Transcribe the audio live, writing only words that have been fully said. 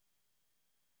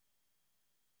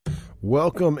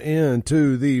Welcome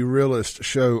into the realest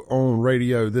show on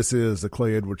radio. This is the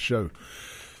Clay Edwards Show.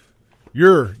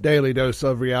 Your daily dose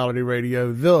of reality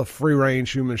radio, the free-range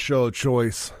human show of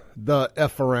choice, the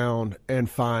F around and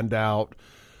find out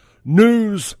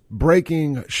news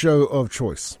breaking show of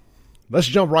choice. Let's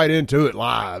jump right into it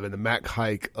live in the Mac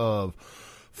Hike of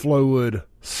Flowwood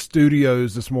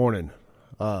Studios this morning.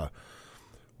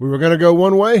 We were going to go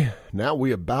one way. Now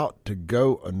we about to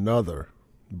go another.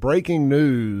 Breaking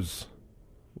news.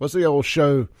 What's the old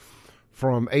show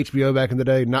from HBO back in the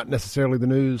day? Not necessarily the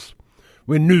news.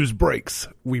 When news breaks,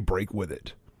 we break with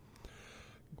it.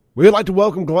 We'd like to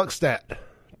welcome Gluckstadt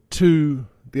to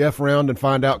the F Around and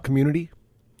Find Out community.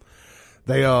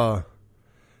 They had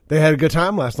a good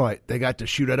time last night. They got to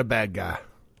shoot at a bad guy.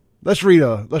 Let's read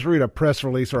a press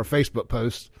release or a Facebook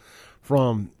post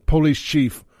from Police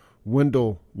Chief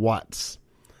Wendell Watts.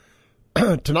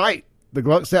 Tonight, the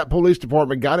Gluckstadt Police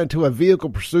Department got into a vehicle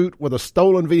pursuit with a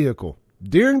stolen vehicle.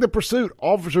 During the pursuit,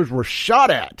 officers were shot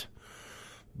at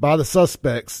by the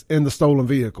suspects in the stolen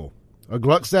vehicle. A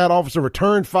Gluckstadt officer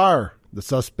returned fire. The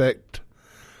suspect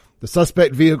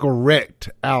vehicle wrecked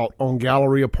out on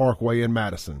Galleria Parkway in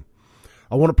Madison.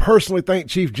 I want to personally thank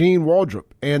Chief Gene Waldrop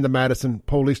and the Madison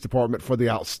Police Department for the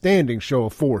outstanding show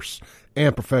of force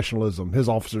and professionalism his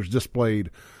officers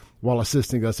displayed while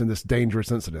assisting us in this dangerous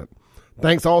incident.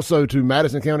 Thanks also to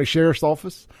Madison County Sheriff's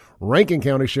Office, Rankin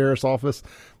County Sheriff's Office,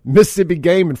 Mississippi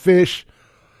Game and Fish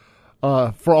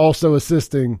for also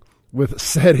assisting with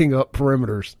setting up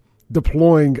perimeters,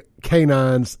 deploying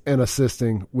canines, and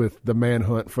assisting with the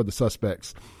manhunt for the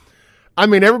suspects. I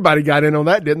mean, everybody got in on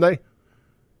that, didn't they?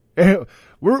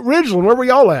 Ridgeland, where were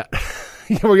y'all at?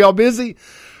 Were y'all busy?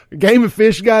 Game and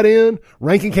Fish got in.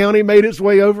 Rankin County made its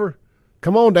way over.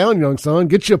 Come on down, young son.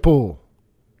 Get you a pull.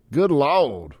 Good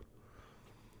Lord.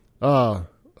 How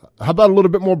about a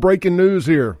little bit more breaking news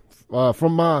here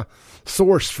from my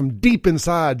source from deep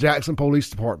inside Jackson Police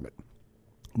Department.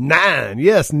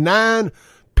 9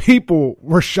 people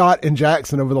were shot in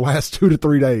Jackson over the last 2 to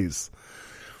 3 days.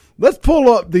 Let's pull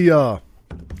up the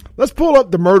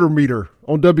murder meter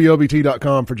on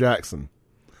WLBT.com for Jackson.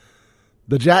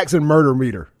 The Jackson murder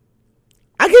meter.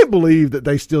 I can't believe that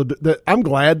they still do that. I'm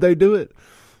glad they do it,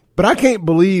 but I can't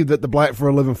believe that the Black for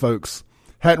a Living folks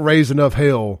hadn't raised enough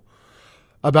hell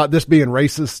about this being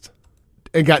racist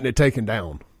and gotten it taken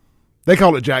down. They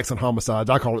call it Jackson homicides.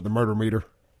 I call it the murder meter.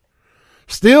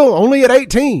 Still only at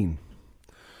 18.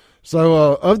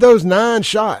 So of those 9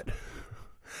 shot,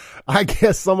 I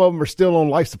guess some of them are still on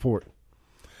life support.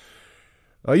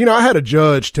 I had a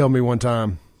judge tell me one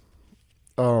time,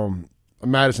 a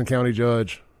Madison County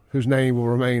judge whose name will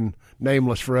remain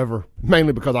nameless forever,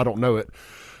 mainly because I don't know it.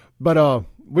 But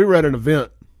we were at an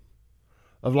event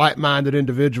of like-minded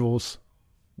individuals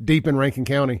deep in Rankin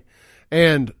County,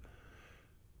 and it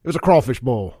was a crawfish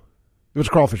bowl.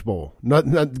 Get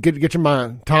your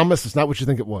mind. Thomas, it's not what you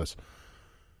think it was.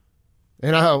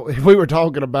 And we were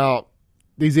talking about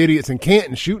these idiots in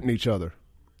Canton shooting each other.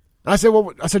 I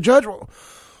said, Judge,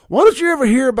 why don't you ever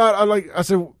hear about,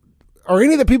 are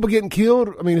any of the people getting killed?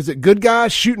 I mean, is it good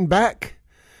guys shooting back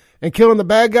and killing the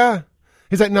bad guy?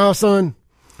 He's like, no, son,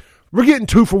 we're getting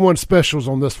 2-for-1 specials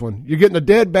on this one. You're getting a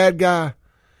dead bad guy,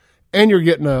 and you're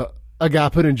getting a guy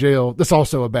put in jail that's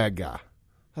also a bad guy. I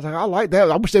was like, I like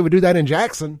that. I wish they would do that in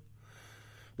Jackson.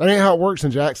 That ain't how it works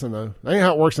in Jackson, though. That ain't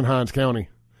how it works in Hinds County.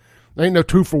 There ain't no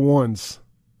 2-for-1s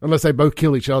unless they both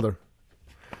kill each other.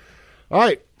 All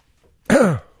right.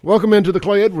 Welcome into the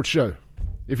Clay Edwards Show.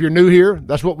 If you're new here,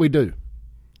 that's what we do.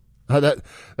 That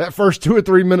first 2 or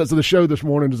 3 minutes of the show this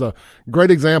morning is a great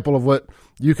example of what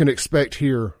you can expect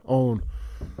here on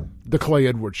the Clay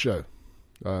Edwards Show.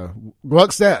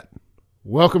 Gluckstadt,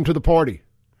 welcome to the party.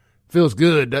 Feels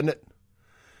good, doesn't it?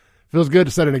 Feels good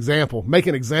to set an example, make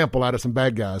an example out of some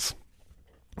bad guys.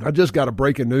 I just got a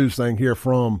breaking news thing here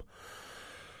from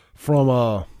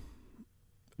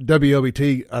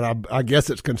WLBT, and I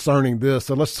guess it's concerning this.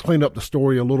 So let's clean up the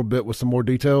story a little bit with some more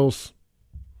details.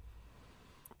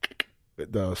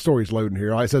 The story's loading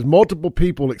here. All right, it says multiple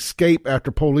people escape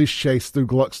after police chase through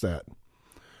Gluckstadt.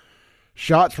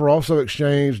 Shots were also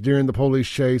exchanged during the police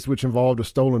chase, which involved a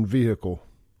stolen vehicle.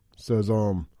 It says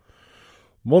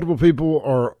multiple people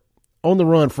are on the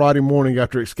run Friday morning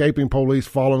after escaping police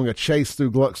following a chase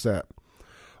through Gluckstadt.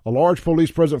 A large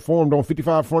police presence formed on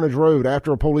 55 Frontage Road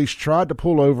after a police tried to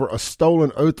pull over a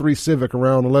stolen 03 Civic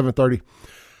around 11:30.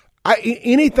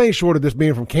 Anything short of this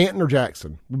being from Canton or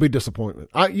Jackson would be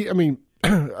disappointment. I mean,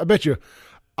 I bet you,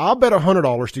 I'll bet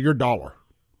 $100 to your dollar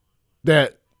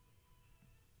that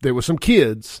there was some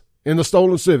kids in the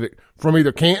stolen Civic from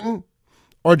either Canton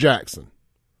or Jackson.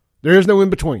 There is no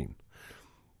in between.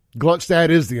 Gluckstadt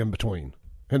is the in-between.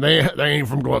 And they ain't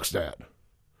from Gluckstadt.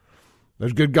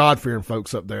 There's good God-fearing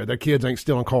folks up there. Their kids ain't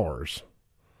stealing cars.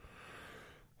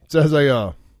 It says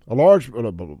a large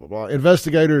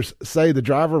investigators say the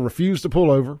driver refused to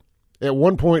pull over. At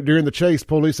one point during the chase,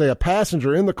 police say a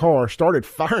passenger in the car started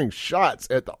firing shots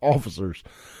at the officers,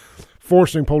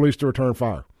 forcing police to return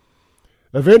fire.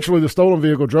 Eventually, the stolen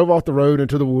vehicle drove off the road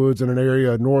into the woods in an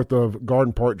area north of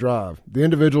Garden Park Drive. The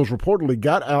individuals reportedly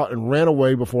got out and ran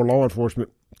away before law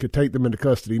enforcement could take them into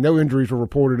custody. No injuries were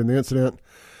reported in the incident.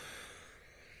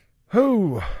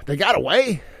 They got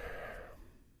away?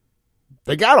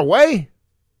 They got away?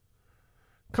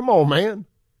 Come on, man.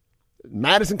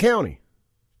 Madison County.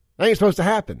 That ain't supposed to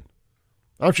happen.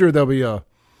 I'm sure they'll be, I'm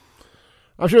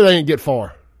sure they ain't get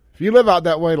far. If you live out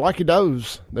that way, like your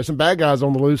does, there's some bad guys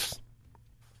on the loose.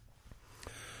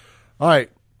 All right,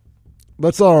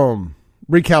 let's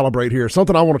recalibrate here.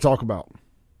 Something I want to talk about.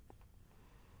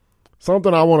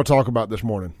 Something I want to talk about this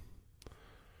morning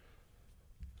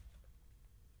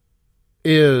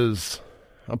is,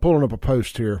 I'm pulling up a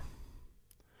post here.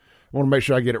 I want to make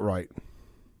sure I get it right.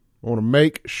 I want to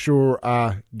make sure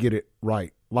I get it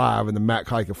right. Live in the Mac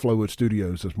Hike of Flowwood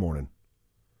Studios this morning.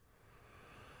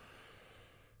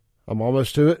 I'm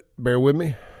almost to it. Bear with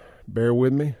me. Bear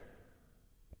with me.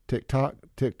 Tick-tock,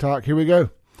 tick-tock. Here we go.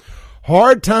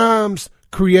 Hard times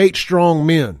create strong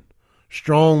men.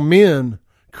 Strong men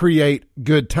create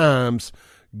good times.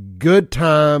 Good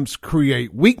times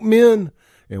create weak men,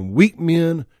 and weak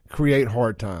men create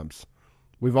hard times.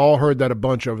 We've all heard that a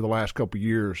bunch over the last couple of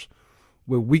years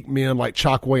with weak men like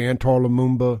Chokwe Antar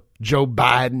Lumumba, Joe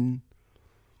Biden,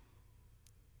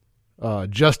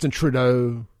 Justin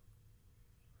Trudeau.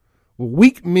 Well,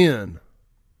 weak men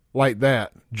like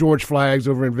that, George Flaggs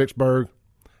over in Vicksburg.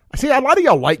 I see a lot of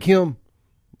y'all like him.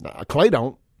 Clay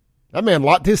don't. That man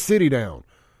locked his city down.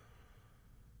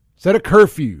 Set a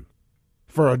curfew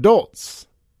for adults.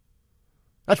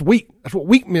 That's weak. That's what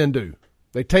weak men do.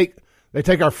 They take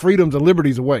our freedoms and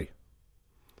liberties away.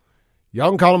 Y'all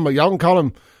can call him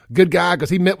a good guy because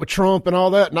he met with Trump and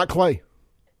all that. Not Clay.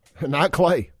 Not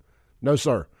Clay. No,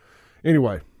 sir.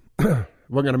 Anyway, we're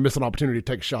going to miss an opportunity to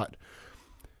take a shot.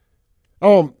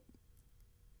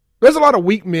 There's a lot of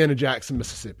weak men in Jackson,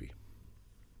 Mississippi.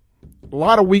 A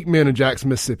lot of weak men in Jackson,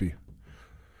 Mississippi.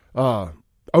 Other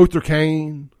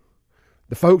Kane,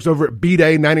 the folks over at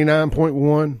B-Day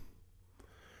 99.1.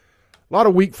 A lot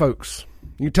of weak folks.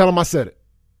 You tell them I said it.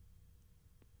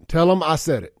 Tell them I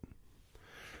said it.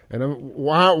 And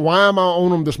why am I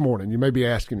on them this morning? You may be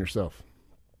asking yourself.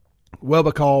 Well,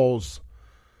 because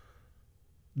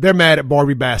they're mad at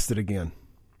Barbie Bassett again.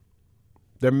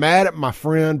 They're mad at my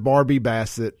friend Barbie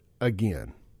Bassett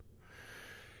again.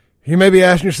 You may be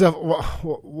asking yourself,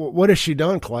 what has she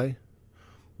done, Clay?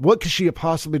 What could she have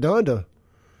possibly done to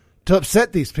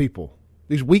upset these people,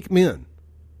 these weak men?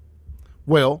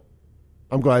 Well,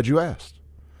 I'm glad you asked.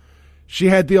 She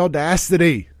had the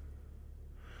audacity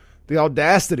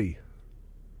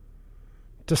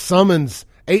to summons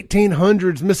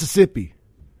 1800s Mississippi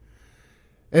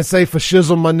and say for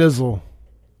shizzle my nizzle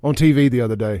on TV the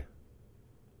other day.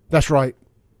 That's right.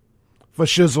 For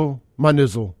shizzle my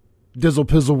nizzle, dizzle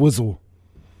pizzle whizzle.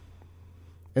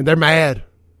 And they're mad.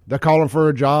 They're calling for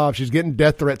a job. She's getting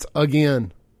death threats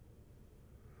again.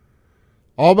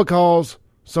 All because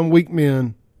some weak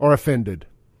men are offended.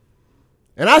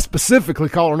 And I specifically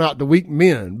calling out the weak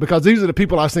men because these are the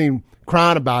people I've seen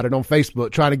crying about it on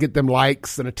Facebook, trying to get them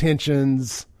likes and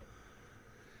attentions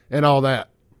and all that.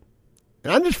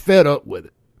 And I'm just fed up with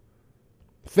it.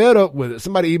 Fed up with it.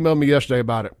 Somebody emailed me yesterday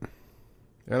about it.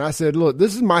 And I said, look,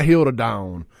 this is my hill to die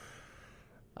on.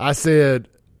 I said,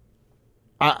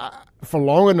 for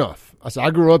long enough, I said,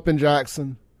 I grew up in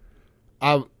Jackson.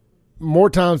 More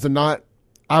times than not,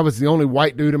 I was the only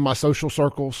white dude in my social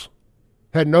circles.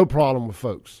 Had no problem with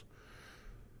folks.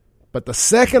 But the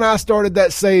second I started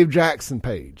that Save Jackson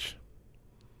page,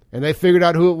 and they figured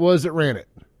out who it was that ran it,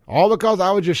 all because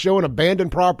I was just showing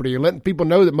abandoned property and letting people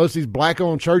know that most of these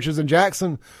black-owned churches in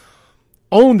Jackson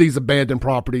own these abandoned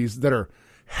properties that are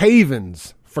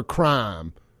havens for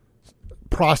crime,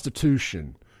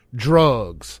 prostitution,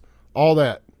 drugs, all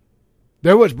that.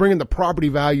 They're what's bringing the property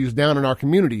values down in our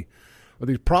community with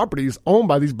these properties owned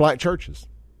by these black churches.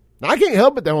 Now, I can't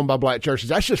help it they're owned by black churches.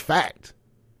 That's just fact.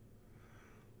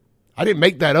 I didn't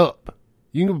make that up.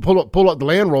 You can pull up the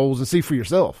land rolls and see for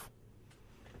yourself.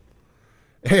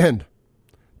 And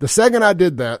the second I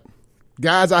did that,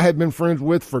 guys I had been friends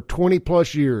with for 20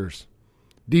 plus years,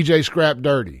 DJ Scrap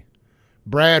Dirty,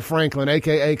 Brad Franklin,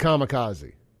 a.k.a.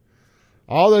 Kamikaze,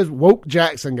 all those woke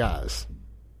Jackson guys,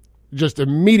 just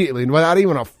immediately, without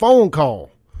even a phone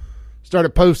call,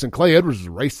 started posting, Clay Edwards is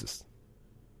a racist.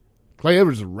 Clay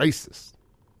Edwards is a racist.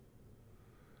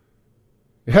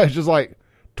 Yeah, it's just like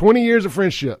 20 years of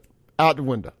friendship out the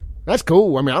window. That's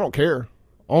cool. I mean, I don't care.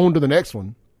 On to the next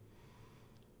one.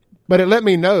 But it let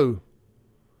me know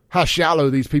how shallow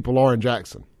these people are in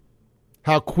Jackson.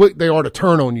 How quick they are to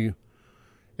turn on you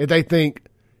if they think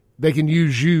they can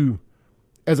use you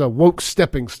as a woke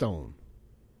stepping stone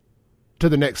to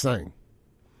the next thing.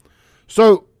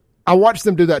 So I watched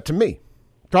them do that to me,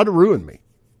 try to ruin me.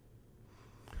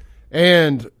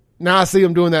 And now I see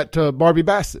them doing that to Barbie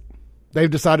Bassett. They've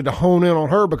decided to hone in on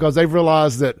her because they've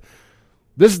realized that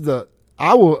this is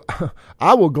I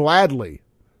will gladly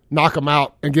knock them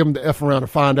out and give them the F around to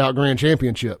find out grand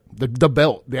championship. The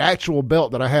belt, the actual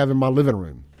belt that I have in my living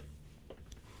room,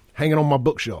 hanging on my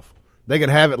bookshelf. They can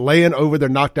have it laying over their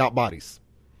knocked out bodies.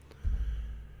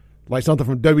 Like something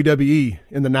from WWE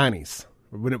in the 90s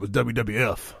when it was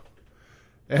WWF.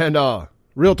 And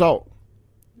real talk.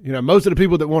 You know, most of the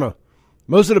people that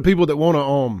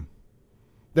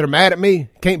are mad at me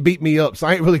can't beat me up, so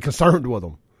I ain't really concerned with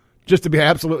them, just to be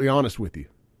absolutely honest with you.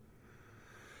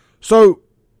 So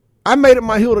I made it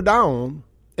my hill to die on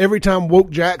every time Woke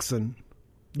Jackson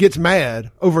gets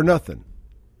mad over nothing.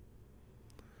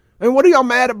 And what are y'all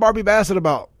mad at Barbie Bassett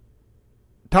about?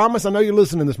 Thomas, I know you're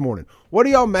listening this morning. What are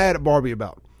y'all mad at Barbie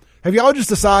about? Have y'all just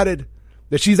decided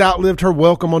that she's outlived her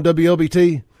welcome on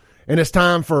WLBT and it's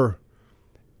time for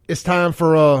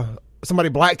somebody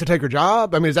black to take her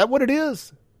job? I mean, is that what it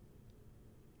is?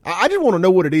 I just want to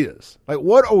know what it is. Like,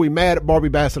 what are we mad at Barbie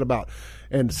Bassett about?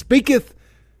 And speaketh,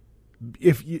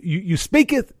 if you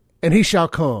speaketh, and he shall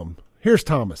come. Here's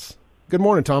Thomas. Good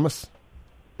morning, Thomas.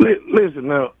 Listen,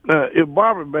 now, if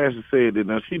Barbie Bassett said that,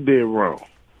 now she did wrong.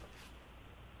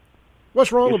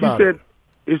 What's wrong about it?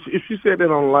 If she said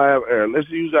that on live air, let's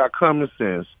use our common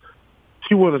sense.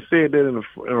 She wouldn't have said that in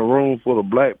a room full of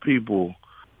black people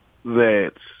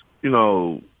that's, you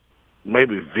know,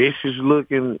 maybe vicious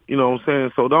looking, you know what I'm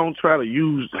saying? So don't try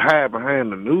to hide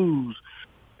behind the news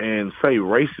and say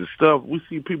racist stuff. We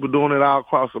see people doing it all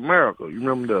across America. You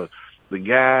remember the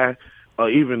guy,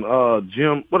 even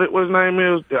Jim, what his name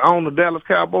is, that owned the Dallas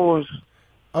Cowboys?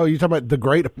 Oh, you talking about the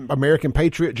great American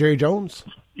patriot, Jerry Jones?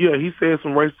 Yeah, he said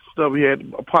some racist stuff. He had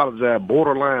to apologize,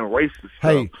 borderline racist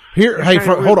stuff.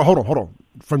 Hold on.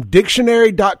 From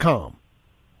dictionary.com.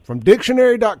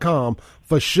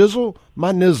 For shizzle,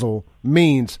 my nizzle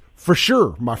means for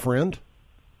sure, my friend.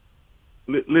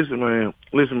 Listen, man.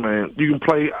 You can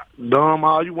play dumb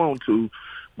all you want to,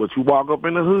 but you walk up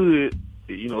in the hood,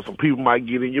 you know, some people might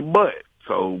get in your butt.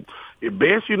 So it's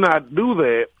best you not do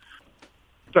that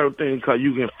certain thing because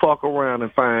you can fuck around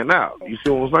and find out. You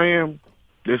see what I'm saying?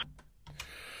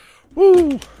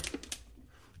 Woo!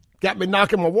 Got me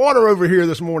knocking my water over here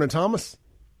this morning, Thomas.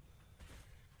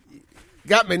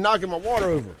 Got me knocking my water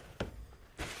over.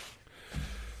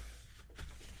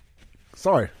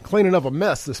 Sorry, cleaning up a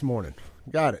mess this morning.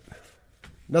 Got it.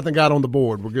 Nothing got on the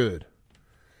board. We're good.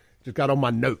 Just got on my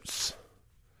notes.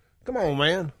 Come on,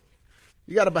 man.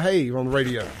 You got to behave on the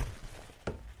radio.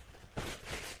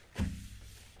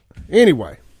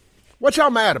 Anyway, what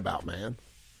y'all mad about, man?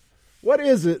 What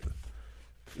is it?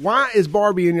 Why is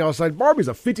Barbie in y'all side? Barbie's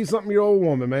a 50-something-year-old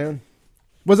woman, man.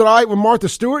 Was it all right when Martha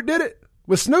Stewart did it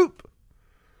with Snoop?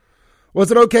 Was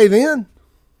it okay then?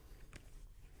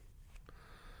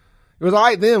 It was all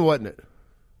right then, wasn't it?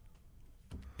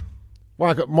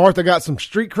 Why, Martha got some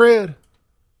street cred?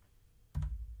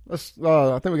 I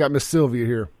think we got Miss Sylvia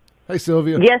here. Hey,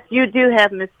 Sylvia. Yes, you do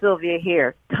have Miss Sylvia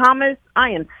here. Thomas,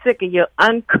 I am sick of your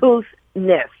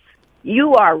uncouthness.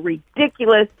 You are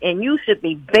ridiculous, and you should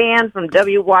be banned from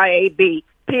WYAB,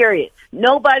 period.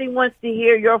 Nobody wants to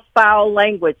hear your foul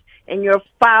language and your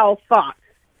foul thoughts.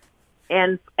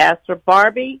 And as for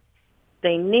Barbie,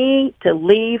 they need to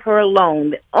leave her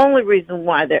alone. The only reason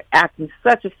why they're acting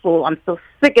such a fool, I'm so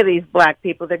sick of these black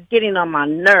people, they're getting on my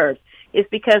nerves, is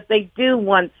because they do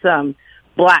want some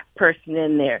black person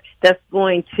in there that's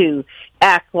going to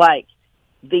act like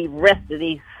the rest of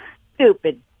these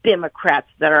stupid Democrats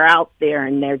that are out there,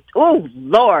 and they're, oh,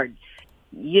 Lord,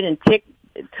 you didn't tick.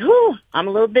 I'm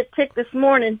a little bit ticked this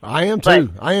morning. I am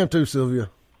too, Sylvia.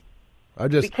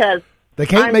 Because they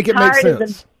can't make it make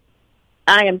sense.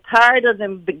 I am tired of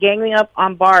them ganging up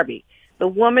on Barbie. The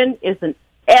woman is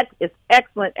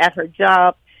excellent at her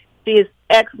job. She is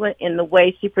excellent in the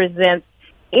way she presents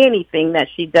anything that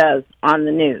she does on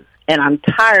the news, and I'm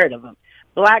tired of them.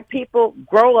 Black people,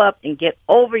 grow up and get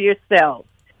over yourselves.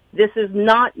 This is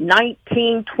not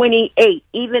 1928.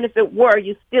 Even if it were,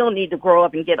 you still need to grow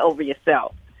up and get over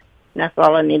yourself. And that's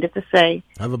all I needed to say.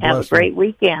 Have a great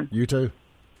weekend. You too.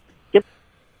 Yep.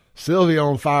 Sylvia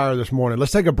on fire this morning.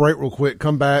 Let's take a break real quick.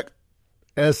 Come back.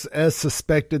 As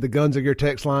suspected, the Guns and Gear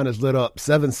text line is lit up.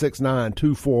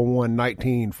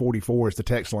 769-241-1944 is the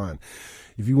text line.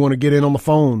 If you want to get in on the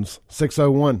phones,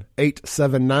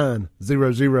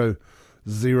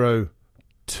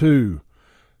 601-879-0002.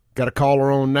 Got a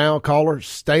caller on now. Caller,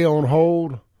 stay on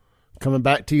hold. Coming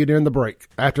back to you during the break,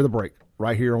 after the break,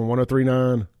 right here on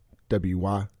 103.9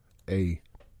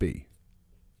 WYAB.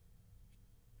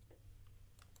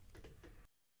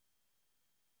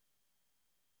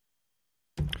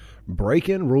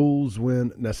 Breaking rules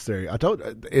when necessary. I told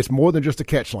you, it's more than just a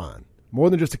catch line, more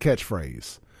than just a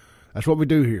catchphrase. That's what we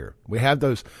do here. We have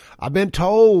those. I've been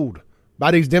told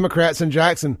by these Democrats in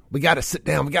Jackson, we got to sit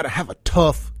down. We got to have a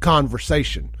tough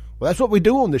conversation. Well, that's what we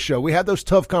do on this show. We have those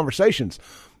tough conversations,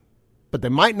 but they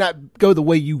might not go the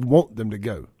way you want them to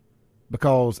go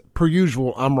because, per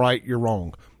usual, I'm right, you're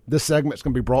wrong. This segment's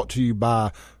going to be brought to you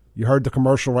by, you heard the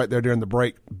commercial right there during the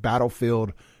break,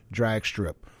 Battlefield Drag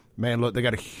Strip. Man, look, they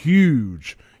got a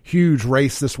huge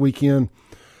race this weekend.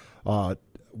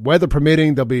 Weather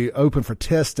permitting, they'll be open for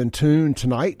test and tune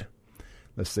tonight.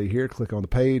 Let's see here. Click on the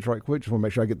page right quick. Just want to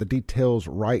make sure I get the details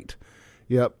right.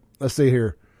 Yep. Let's see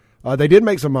here. They did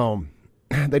make some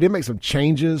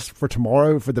changes for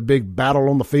tomorrow for the big battle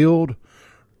on the field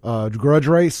grudge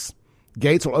race.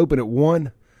 Gates will open at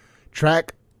 1.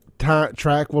 Track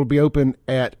will be open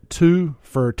at 2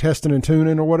 for testing and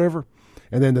tuning or whatever.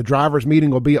 And then the drivers' meeting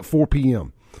will be at 4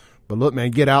 p.m. But look,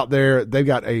 man, get out there. They've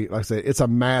got like I said, it's a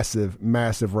massive,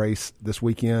 massive race this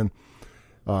weekend.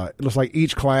 It looks like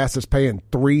each class is paying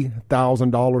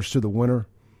 $3,000 to the winner.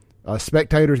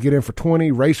 Spectators get in for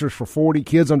 $20, racers for $40,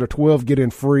 kids under 12 get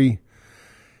in free.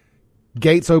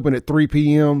 Gates open at 3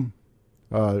 p.m.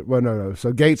 No.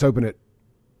 So gates open at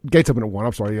 1.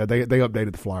 I'm sorry. Yeah, they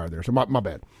updated the flyer there. So my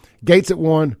bad. Gates at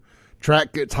 1,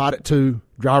 track gets hot at 2,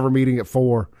 driver meeting at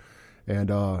 4. And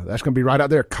that's going to be right out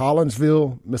there,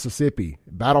 Collinsville, Mississippi,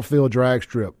 Battlefield Drag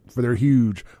Strip for their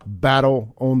huge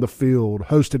Battle on the Field,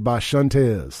 hosted by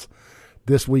Shantez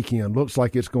this weekend. Looks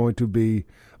like it's going to be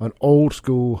an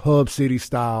old-school Hub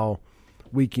City-style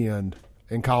weekend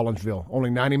in Collinsville.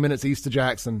 Only 90 minutes east of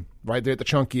Jackson, right there at the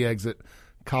Chunky exit,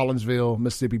 Collinsville,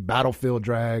 Mississippi, Battlefield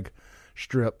Drag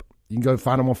Strip. You can go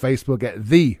find them on Facebook at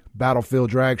The Battlefield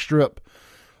Drag Strip,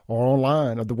 or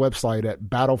online at the website at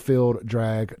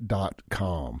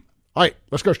battlefielddrag.com. All right,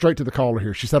 let's go straight to the caller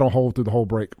here. She sat on hold through the whole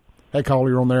break. Hey, caller,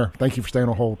 you're on there. Thank you for staying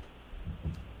on hold.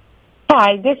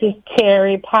 Hi, this is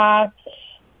Terry Potts.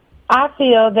 I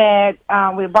feel that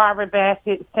with Barbara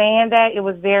Bassett saying that, it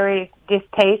was very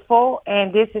distasteful,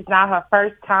 and this is not her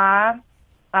first time.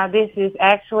 This is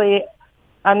actually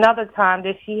another time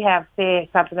that she have said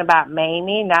something about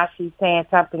Mamie. Now she's saying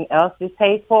something else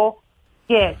distasteful.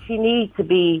 Yes, she needs to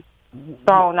be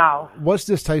thrown off. What's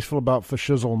distasteful about for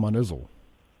shizzle my nizzle?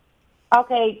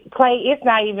 Okay, Clay, it's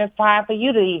not even fine for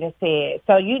you to even say it.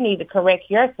 So you need to correct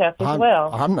yourself as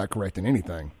well. I'm not correcting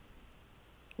anything.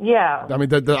 Yeah. I mean,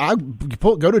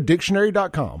 go to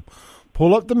dictionary.com,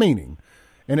 pull up the meaning,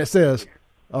 and it says,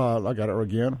 I got it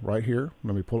again right here.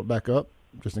 Let me pull it back up,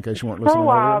 just in case you weren't listening.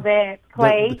 Through all that,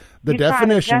 Clay. The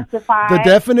definition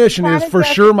is for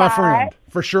sure, my friend.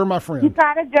 For sure, my friend. You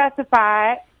try to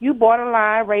justify it. You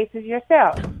borderline racist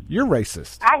yourself. You're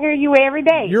racist. I hear you every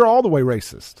day. You're all the way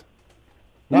racist.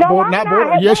 I'm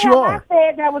not. Yes, you are. I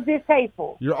said that was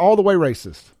distasteful. You're all the way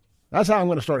racist. That's how I'm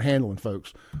going to start handling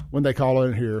folks when they call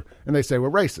in here and they say, we're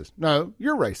racist. No,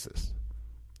 you're racist.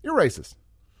 You're racist.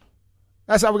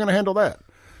 That's how we're going to handle that.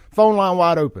 Phone line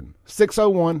wide open,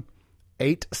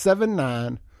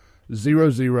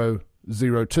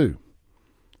 601-879-0002.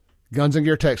 Guns and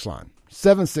Gear text line,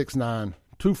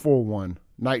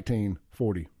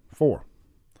 769-241-1944.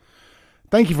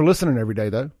 Thank you for listening every day,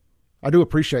 though. I do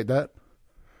appreciate that.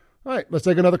 All right, let's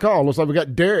take another call. Looks like we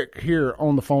got Derek here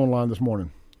on the phone line this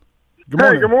morning. Good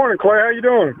morning. Hey, good morning, Clay. How you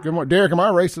doing? Good morning. Derek, am I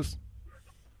racist?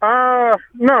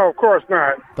 No, of course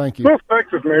not. Thank you. Little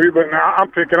sexist maybe, but no,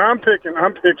 I'm picking.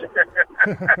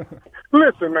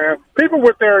 Listen, man, people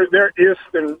with their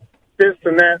ist and this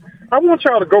and that, I want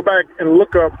y'all to go back and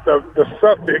look up the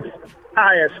suffix ist.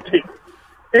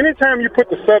 Anytime you put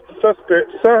the suffix ist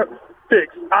on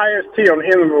the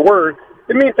end of the word,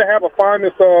 it means to have a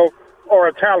fondness of or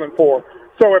a talent for.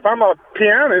 So if I'm a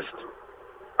pianist,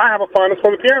 I have a fondness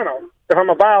for the piano. If I'm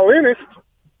a violinist,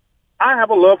 I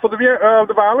have a love for the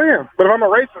violin. But if I'm a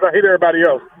racist, I hate everybody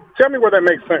else. Tell me where that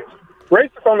makes sense.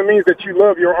 Racist only means that you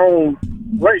love your own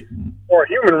race or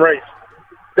human race.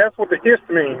 That's what the ist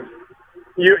means.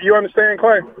 You understand,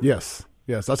 Clay? Yes,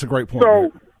 that's a great point.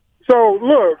 So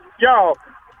look, y'all,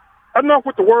 enough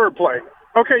with the wordplay.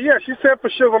 Okay, yes, you said for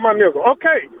shizzle my nizzle.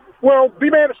 Okay, Well, be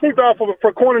mad at Snoop Dogg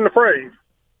for coining the phrase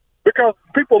because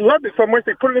people loved it so much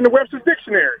they put it in the Webster's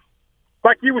Dictionary.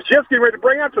 Like he was just getting ready to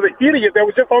bring out to the idiot that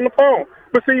was just on the phone.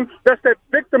 But see, that's that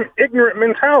victim ignorant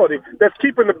mentality that's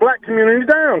keeping the black community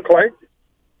down, Clay.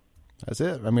 That's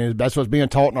it. I mean, that's what's being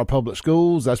taught in our public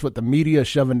schools. That's what the media is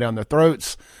shoving down their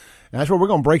throats. And that's where we're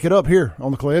going to break it up here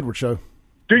on the Clay Edwards Show.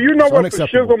 Do you know what the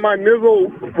shizzle my nizzle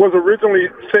was originally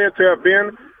said to have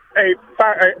been?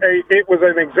 It was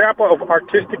an example of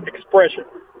artistic expression.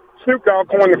 Snoop Dogg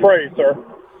coined the phrase, sir.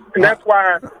 And that's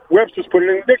why Webster's put it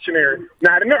in the dictionary.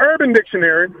 Not in the Urban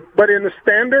Dictionary, but in the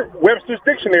standard Webster's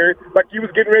Dictionary, like you was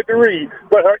getting ready to read.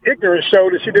 But her ignorance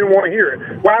showed that she didn't want to hear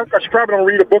it. Why? Because she probably don't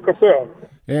read a book herself.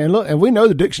 And look, and we know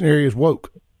the dictionary is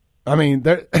woke. I mean,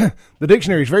 the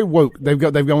dictionary is very woke. They've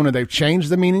gone and they've changed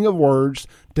the meaning of words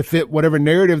to fit whatever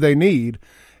narrative they need.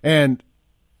 And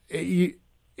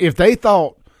if they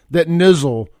thought that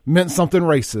nizzle meant something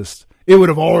racist, it would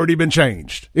have already been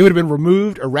changed. It would have been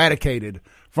removed, eradicated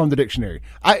from the dictionary.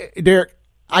 Derek,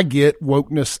 I get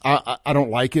wokeness. I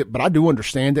don't like it, but I do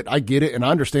understand it. I get it, and I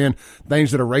understand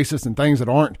things that are racist and things that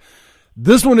aren't.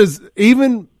 This one is,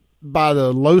 even by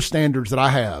the low standards that I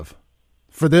have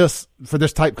for this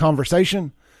type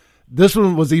conversation, this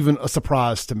one was even a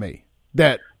surprise to me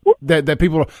that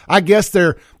people, I guess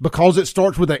because it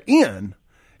starts with an N,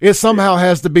 it somehow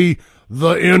has to be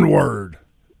the N word.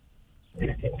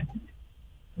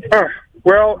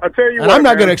 Well, I tell you and what, I'm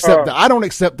not going to accept that. I don't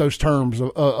accept those terms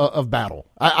of battle.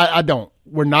 I don't.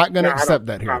 We're not going to accept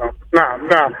that here. No.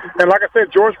 And like I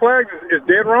said, George Flagg is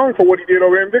dead wrong for what he did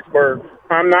over there in Vicksburg.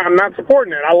 I'm not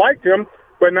supporting it. I liked him,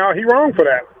 but now he's wrong for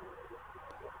that.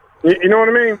 You know what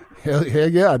I mean? Hell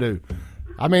yeah, I do.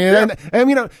 I mean, yeah. and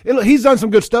you know, he's done some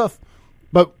good stuff,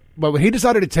 but when he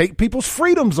decided to take people's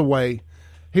freedoms away,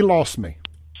 he lost me.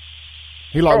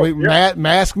 He lost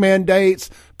mask mandates,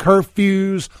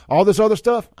 curfews, all this other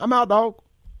stuff. I'm out, dog.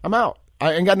 I'm out.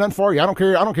 I ain't got nothing for you. I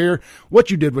don't care what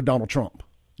you did with Donald Trump.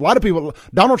 A lot of people,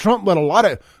 Donald Trump let a lot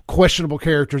of questionable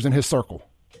characters in his circle.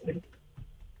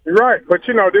 You're right, but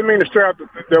didn't mean to stray out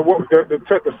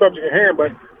the subject at hand.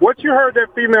 But what you heard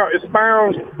that female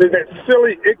espouse is that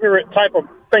silly, ignorant type of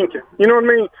thinking. You know what I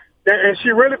mean? And she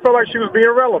really felt like she was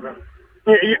being relevant.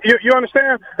 You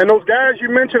understand? And those guys you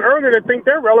mentioned earlier that think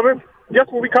they're relevant, guess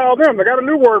what we call them? I got a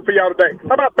new word for y'all today.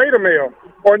 How about beta male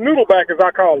or noodleback, as I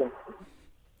call them?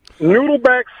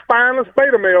 Noodleback, spineless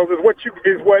beta males is what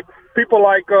people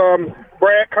like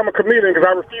Brad Kamikaze, because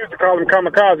I refuse to call him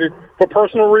kamikaze for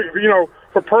personal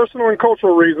and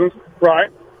cultural reasons, right?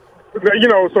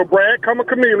 So Brad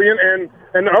Kamikaze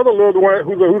and the other little one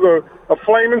who's a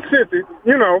flaming sissy,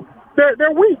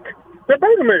 they're weak. They're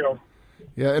beta males.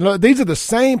 Yeah, and look, these are the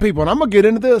same people, and I'm gonna get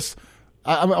into this.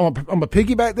 I'm gonna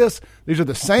piggyback this. These are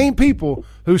the same people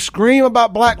who scream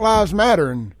about Black Lives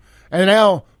Matter, and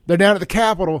now they're down at the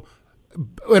Capitol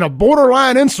in a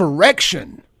borderline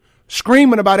insurrection,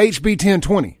 screaming about HB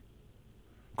 1020,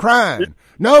 crying.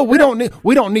 No, we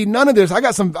don't need none of this. I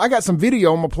got some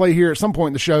video I'm gonna play here at some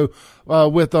point in the show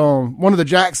with one of the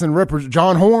Jackson representatives,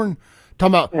 John Horn,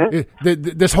 talking about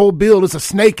this whole bill is a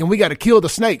snake and we got to kill the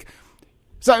snake.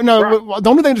 So the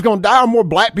only thing that's going to die are more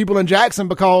black people in Jackson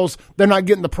because they're not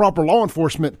getting the proper law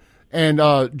enforcement and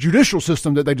judicial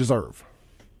system that they deserve.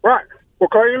 Right. Well,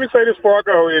 Clay, let me say this before I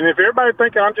go. And if everybody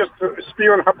thinking I'm just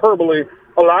spewing hyperbole,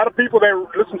 a lot of people that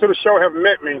listen to the show have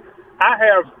met me. I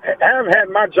have had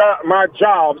my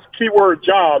jobs, keyword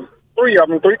jobs, 3 of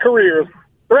them, 3 careers,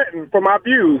 threatened for my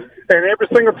views, and every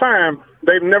single time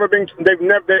they've never came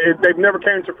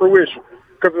to fruition.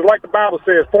 Because it's like the Bible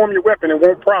says, form your weapon, it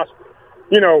won't prosper.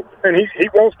 And he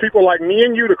wants people like me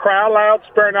and you to cry out loud,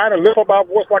 spare not, and lift up our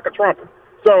voice like a trumpet.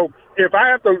 So if I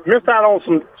have to miss out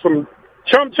on some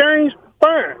chump change,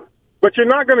 fine. But you're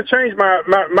not going to change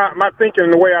my thinking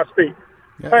and the way I speak.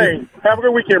 Yeah, hey, have a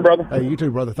good weekend, brother. Hey, you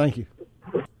too, brother. Thank you.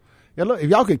 Yeah, look, if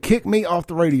y'all could kick me off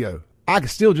the radio, I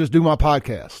could still just do my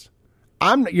podcast.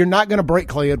 You're not going to break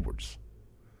Clay Edwards.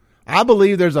 I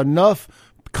believe there's enough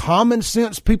common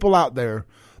sense people out there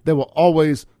that will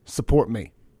always support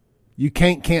me. You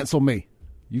can't cancel me.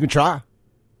 You can try.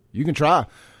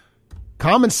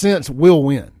 Common sense will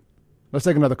win. Let's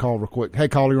take another call real quick. Hey,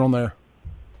 caller, you're on there.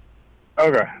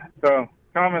 Okay. So,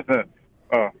 common sense.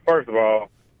 First of all,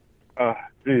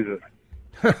 Jesus.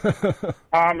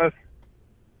 Thomas,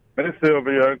 Miss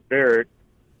Sylvia, Derek.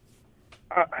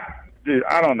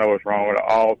 I don't know what's wrong with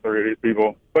all 3 of these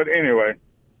people. But anyway,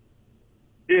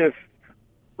 it's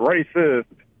racist.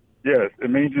 Yes, it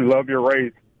means you love your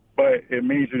race. But it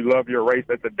means you love your race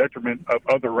at the detriment of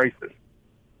other races.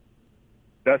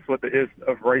 That's what the is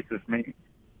of racist means.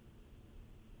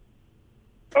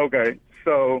 Okay,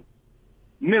 so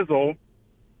nizzle,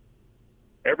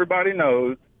 everybody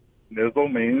knows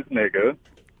nizzle means nigga.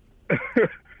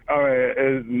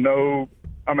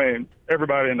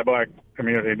 Everybody in the black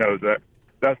community knows that.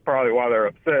 That's probably why they're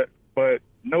upset, but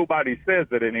nobody says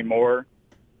it anymore.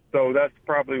 So that's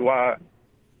probably why.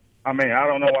 I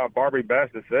don't know why Barbie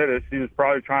Bassett said it. She was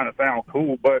probably trying to sound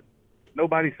cool, but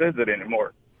nobody says it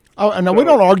anymore. Oh, and now we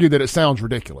don't argue that it sounds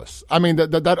ridiculous. I mean,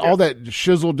 that all that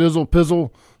shizzle, dizzle,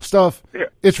 pizzle stuff,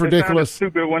 it's ridiculous. It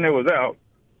sounded stupid when it was out,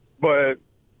 but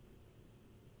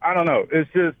I don't know.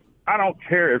 It's just, I don't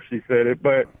care if she said it,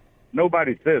 but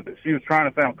nobody says it. She was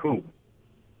trying to sound cool,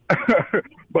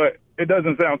 but it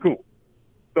doesn't sound cool.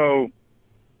 So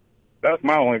that's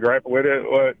my only gripe with it.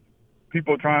 What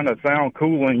people trying to sound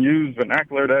cool and use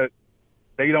vernacular that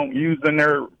they don't use in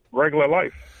their regular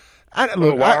life. I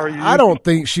don't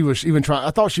think she was even trying.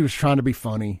 I thought she was trying to be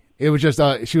funny. It was just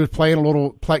she was playing a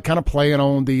little, kind of playing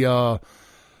on the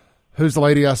who's the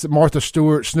lady I said, Martha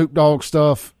Stewart, Snoop Dogg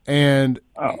stuff, and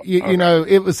you know,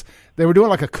 it was, they were doing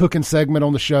like a cooking segment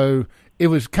on the show. It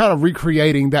was kind of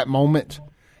recreating that moment,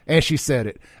 and she said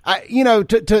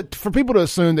it. For people to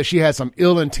assume that she had some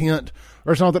ill intent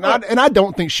or something, and I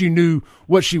don't think she knew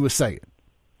what she was saying.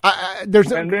 And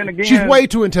then again, she's way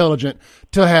too intelligent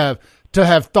to have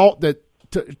thought that,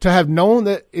 to have known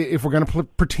that if we're going to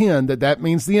pretend that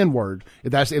means the N-word,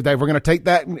 if they were going to take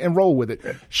that and roll with it,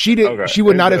 she did. Okay. She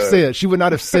would not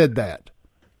have said that.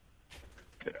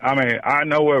 I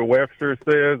know what Webster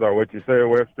says or what you say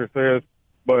Webster says,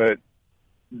 but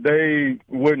they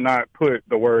would not put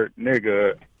the word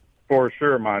nigga for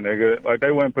sure, my nigga. Like,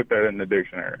 they wouldn't put that in the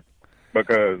dictionary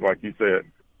because, like you said,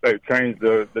 they've changed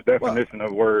the definition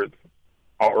of words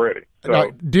already. So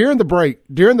now, during the break,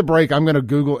 I'm going to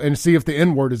Google and see if the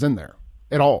N-word is in there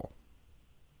at all,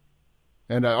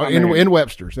 and in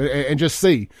Webster's, and just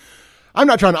see. I'm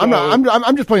not trying to.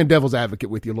 I'm just playing devil's advocate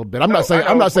with you a little bit. I'm not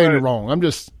saying you're wrong. I'm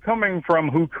just coming from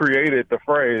who created the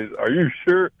phrase. Are you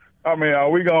sure? Are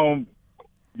we going to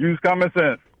use common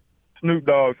sense? Snoop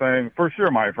Dogg saying, "For sure,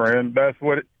 my friend." That's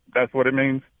what it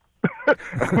means.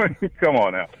 Come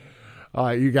on now. All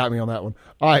right, you got me on that one.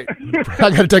 All right,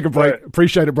 I got to take a break.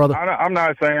 Appreciate it, brother. I'm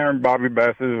not saying Bobby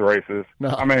Bassett is racist.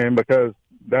 No. Because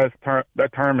that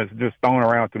term is just thrown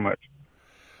around too much.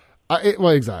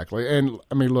 Exactly. And,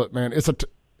 look, man, it's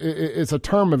a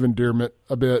term of endearment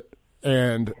a bit,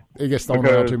 and it gets thrown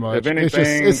around too much. If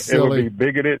anything, it's silly. It would be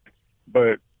bigoted,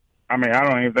 but, I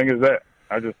don't even think it's that.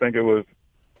 I just think it was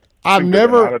I've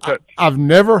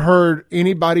never heard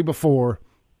anybody before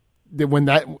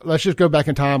that let's just go back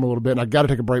in time a little bit, and I got to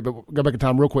take a break, but go back in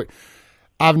time real quick.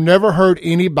 I've never heard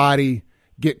anybody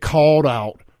get called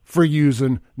out for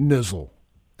using nizzle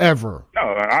ever. No,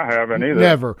 I haven't either.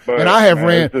 Never. But, and I have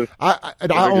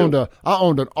I owned a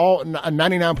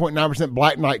 99.9%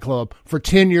 black nightclub for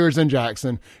 10 years in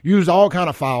Jackson. Used all kind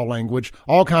of foul language,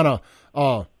 all kind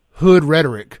of hood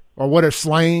rhetoric or whatever,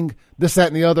 slang, this, that,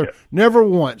 and the other. Yeah. Never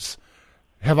once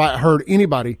have I heard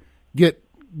anybody get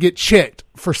checked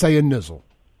for saying nizzle.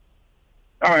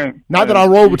 Not that I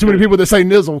roll with too many people that say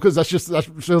nizzle, because that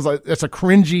feels like that's a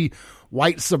cringy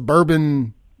white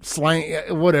suburban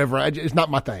slang, whatever. It's not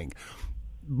my thing.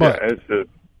 But it's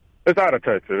out of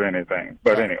touch of anything.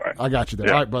 But anyway, I got you there.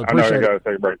 Yeah, all right, brother. I know you got to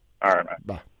take a break. All right, man.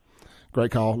 Bye.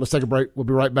 Great call. Let's take a break. We'll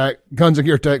be right back. Guns and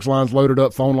Gear text lines loaded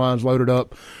up. Phone lines loaded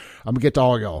up. I'm going to get to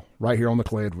all y'all right here on the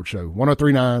Clay Edwards Show.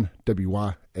 103.9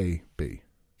 WYAB.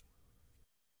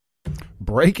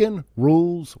 Breaking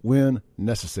rules when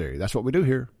necessary. That's what we do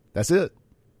here. That's it.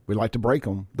 We like to break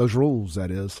them. Those rules, that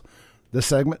is. This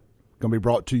segment going to be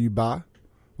brought to you by,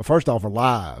 well, first off, we're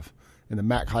live in the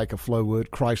Mac Haik of Flowood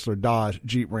Chrysler Dodge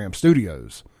Jeep Ram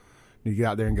Studios. You get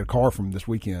out there and get a car from them this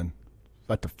weekend.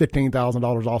 Like the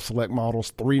 $15,000 off select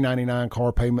models, $399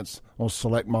 car payments on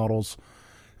select models,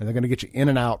 and they're going to get you in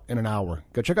and out in an hour.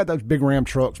 Go check out those big Ram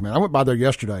trucks, man. I went by there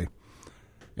yesterday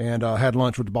and had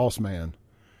lunch with the boss man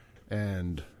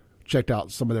and checked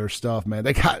out some of their stuff, man.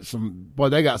 They got some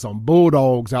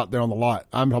bulldogs out there on the lot.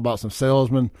 I'm talking about some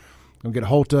salesmen. Gonna get a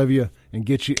hold of you and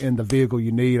get you in the vehicle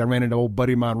you need. I ran into old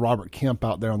buddy of mine, Robert Kemp,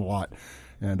 out there on the lot.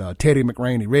 And Teddy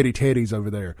McRaney, Reddy Teddy's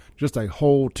over there. Just a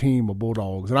whole team of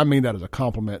bulldogs. And I mean that as a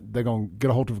compliment. They're going to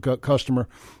get a hold of a customer.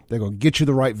 They're going to get you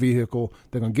the right vehicle.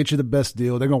 They're going to get you the best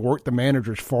deal. They're going to work the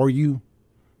managers for you.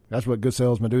 That's what good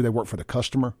salesmen do. They work for the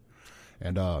customer.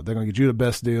 And they're going to get you the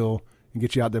best deal and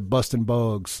get you out there busting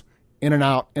bugs in and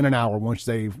out in an hour once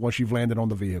you've landed on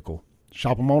the vehicle.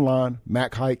 Shop them online,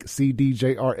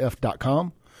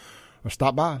 MacHikeCDJRF.com. Or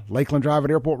stop by Lakeland Drive at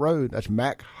Airport Road. That's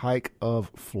Mac Haik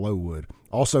of Flowood.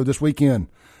 Also this weekend,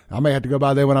 I may have to go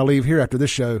by there when I leave here after this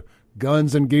show.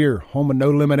 Guns and Gear, home of No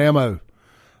Limit Ammo.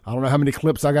 I don't know how many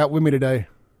clips I got with me today.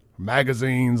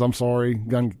 Magazines, I'm sorry,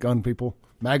 gun people.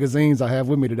 Magazines I have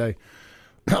with me today.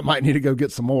 I might need to go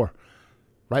get some more.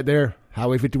 Right there,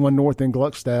 Highway 51 North in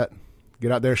Gluckstadt.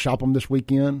 Get out there, shop them this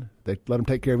weekend. They let them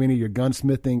take care of any of your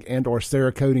gunsmithing and or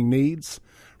Cerakoting needs.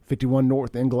 51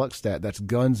 North in Gluckstadt. That's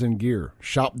Guns and Gear.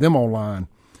 Shop them online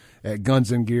at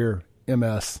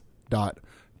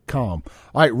gunsandgearms.com.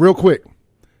 All right, real quick.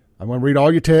 I'm going to read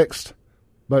all your text,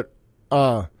 but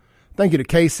thank you to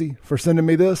Casey for sending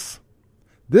me this.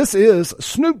 This is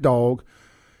Snoop Dogg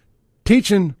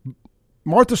teaching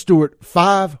Martha Stewart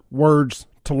 5 words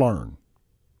to learn.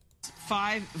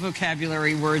 5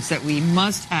 vocabulary words that we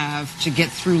must have to get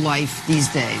through life these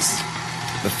days.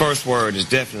 The first word is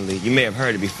definitely, you may have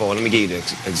heard it before. Let me give you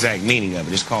the exact meaning of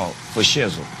it. It's called for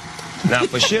shizzle. Now,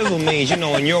 for shizzle means,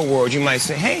 in your words, you might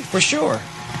say, hey, for sure.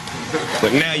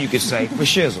 But now you could say for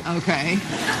shizzle. Okay.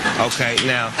 Okay,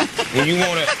 now, when you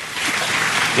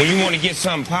want to get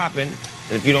something popping,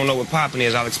 and if you don't know what popping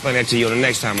is, I'll explain that to you the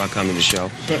next time I come to the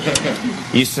show.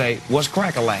 You say, what's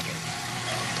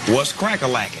crack-a-lackin'? What's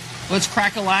crack-a-lackin'? What's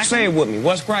crack-a-lackin'? Say it with me.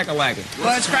 What's crack-a-lackin'?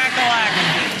 What's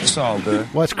crack-a-lackin'? It's all good.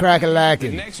 What's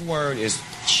crack-a-lackin'? The next word is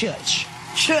church.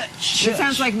 Church. It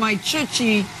sounds like my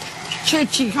churchy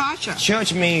kasha.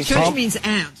 Church means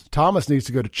aunt. Thomas needs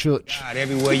to go to church. God,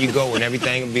 everywhere you go and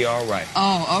everything will be all right.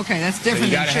 Oh, okay. That's different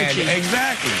you than gotta churchy.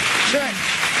 Exactly. Church.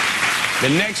 The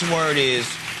next word is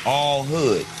all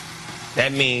hood.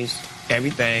 That means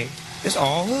everything is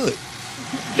all hood.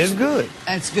 It's good.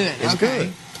 That's good. It's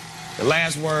good. The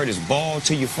last word is ball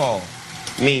till you fall.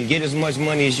 Mean get as much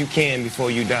money as you can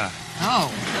before you die.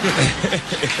 Oh.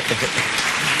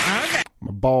 Okay. I'm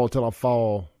a ball till I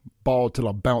fall, ball till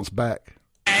I bounce back.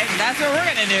 Okay, that's what we're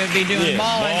going to do, be doing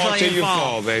ball until you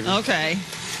fall, baby. Okay.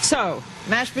 So,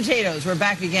 mashed potatoes, we're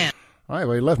back again. All right,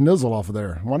 well, he left Nizzle off of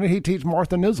there. Why didn't he teach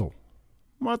Martha Nizzle?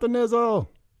 Martha Nizzle.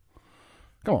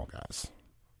 Come on, guys.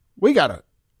 We got to,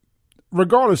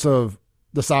 regardless of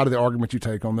the side of the argument you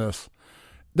take on this,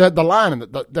 the line,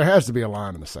 there has to be a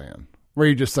line in the sand where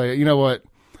you just say, you know what,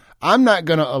 I'm not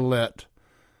going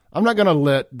to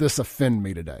let this offend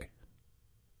me today.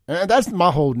 And that's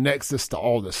my whole nexus to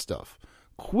all this stuff.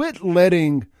 Quit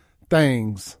letting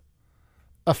things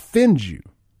offend you,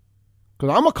 because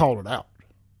I'm going to call it out.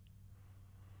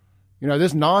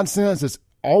 This nonsense is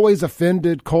always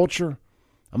offended culture.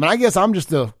 I mean, I guess I'm just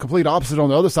the complete opposite on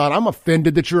the other side. I'm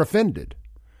offended that you're offended.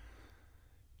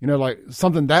 Like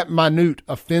something that minute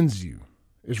offends you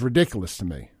is ridiculous to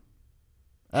me.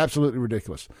 Absolutely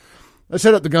ridiculous. Let's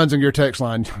hit up the Guns and Gear text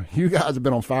line. You guys have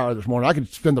been on fire this morning. I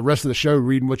could spend the rest of the show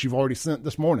reading what you've already sent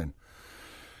this morning.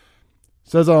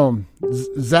 Says,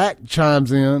 Zach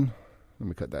chimes in. Let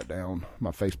me cut that down. My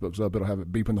Facebook's up. It'll have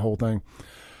it beeping the whole thing.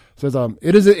 Says,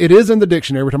 it is in the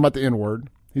dictionary. We're talking about the N-word.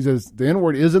 He says, the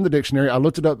N-word is in the dictionary. I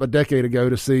looked it up a decade ago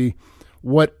to see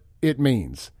what it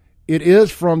means. It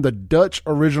is from the Dutch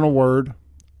original word.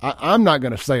 I'm not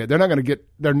going to say it. They're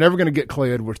never going to get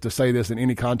Clay Edwards to say this in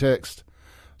any context.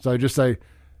 So just say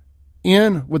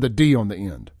N with a D on the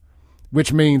end,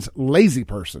 which means lazy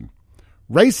person.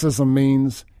 Racism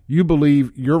means you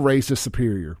believe your race is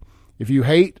superior. If you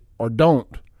hate or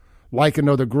don't like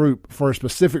another group for a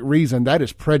specific reason, that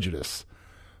is prejudice.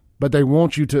 But they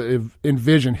want you to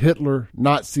envision Hitler,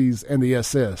 Nazis, and the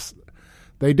SS.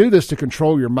 They do this to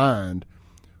control your mind,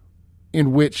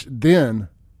 in which then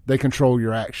they control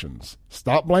your actions.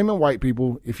 Stop blaming white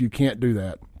people if you can't do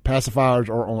that. Pacifiers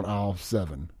are on aisle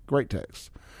 7. Great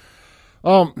text.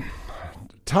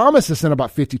 Thomas has sent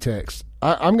about 50 texts.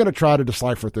 I'm going to try to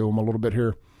decipher through them a little bit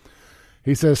here.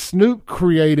 He says, Snoop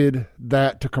created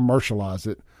that to commercialize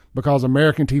it because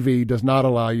American TV does not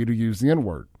allow you to use the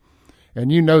N-word.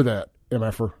 And you know that,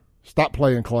 MFer. Stop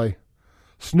playing, Clay.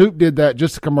 Snoop did that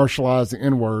just to commercialize the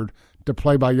N-word to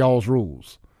play by y'all's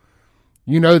rules.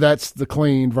 You know that's the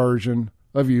clean version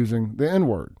of using the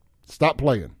N-word. Stop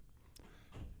playing.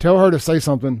 Tell her to say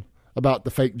something about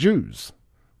the fake Jews.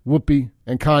 Whoopi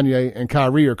and Kanye and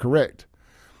Kyrie are correct.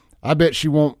 I bet she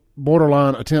won't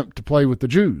borderline attempt to play with the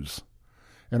Jews.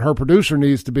 And her producer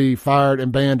needs to be fired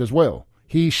and banned as well.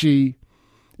 She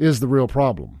is the real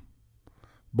problem.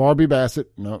 Barbie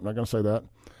Bassett, no, I'm not going to say that,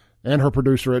 and her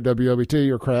producer at WLBT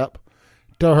are crap.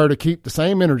 Tell her to keep the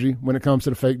same energy when it comes to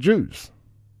the fake Jews.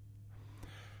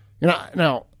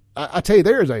 Now, I tell you,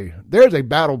 there's a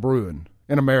battle brewing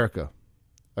in America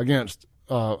against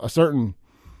a certain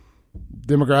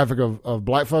demographic of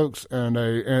black folks and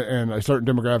a certain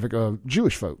demographic of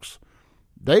Jewish folks.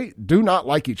 They do not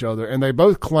like each other, and they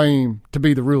both claim to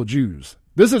be the real Jews.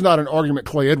 This is not an argument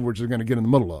Clay Edwards is going to get in the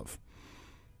middle of.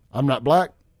 I'm not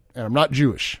black, and I'm not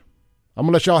Jewish. I'm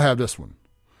going to let y'all have this one.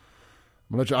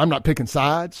 I'm not picking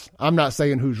sides. I'm not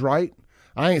saying who's right.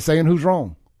 I ain't saying who's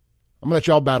wrong. I'm going to let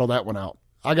y'all battle that one out.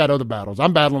 I got other battles.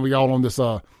 I'm battling with y'all on this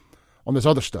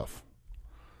other stuff.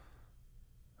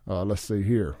 Let's see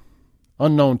here.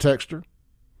 Unknown texter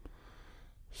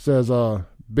says,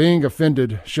 being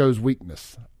offended shows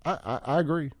weakness. I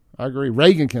agree.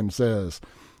 Reagankin says,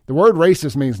 the word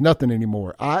racist means nothing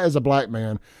anymore. I, as a black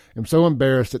man, am so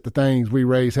embarrassed at the things we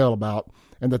raise hell about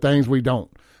and the things we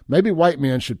don't. Maybe white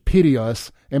men should pity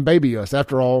us and baby us.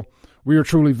 After all, we are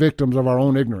truly victims of our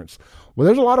own ignorance. Well,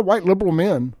 there's a lot of white liberal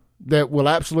men that will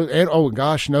absolutely, and oh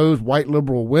gosh knows, white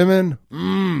liberal women.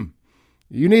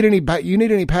 You need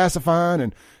any pacifying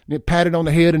and patted on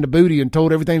the head and the booty and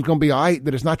told everything's going to be all right,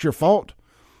 that it's not your fault?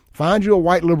 Find you a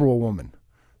white liberal woman.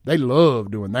 They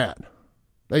love doing that.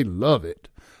 They love it.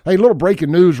 Hey, little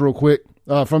breaking news real quick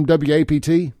from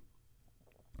WAPT.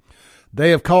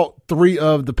 They have caught 3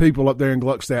 of the people up there in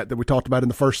Gluckstadt that we talked about in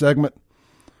the first segment.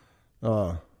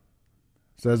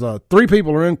 Says 3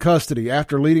 people are in custody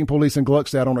after leading police in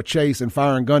Gluckstadt on a chase and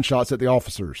firing gunshots at the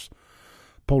officers.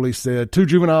 Police said 2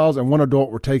 juveniles and 1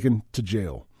 adult were taken to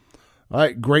jail. All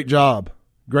right, great job.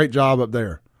 Great job up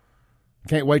there.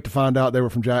 Can't wait to find out they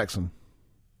were from Jackson.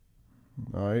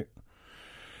 All right.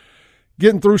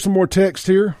 Getting through some more text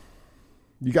here.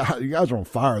 You guys are on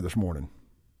fire this morning.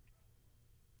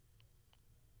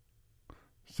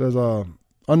 Says,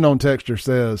 unknown texter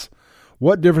says,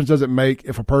 what difference does it make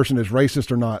if a person is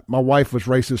racist or not? My wife was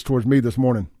racist towards me this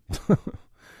morning. All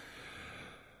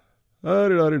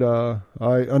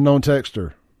right, unknown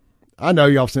texter. I know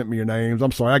y'all sent me your names.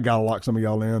 I'm sorry, I gotta lock some of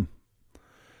y'all in.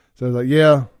 Says,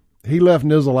 yeah, he left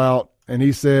Nizzle out, and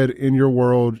he said, in your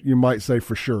world, you might say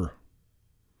for sure.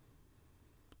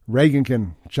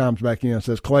 Reagankin chimes back in and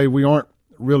says, Clay, we aren't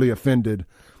really offended.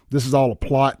 This is all a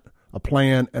plot, a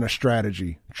plan, and a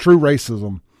strategy. True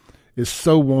racism is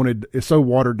so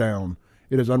watered down,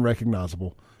 it is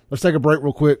unrecognizable. Let's take a break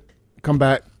real quick, come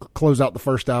back, close out the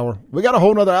first hour. We got a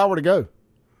whole nother hour to go.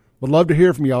 Would love to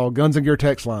hear from y'all. Guns and Gear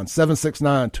text line,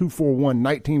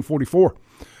 769-241-1944.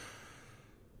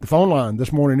 The phone line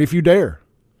this morning, if you dare.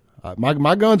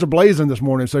 My guns are blazing this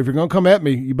morning, so if you're going to come at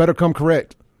me, you better come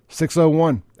correct.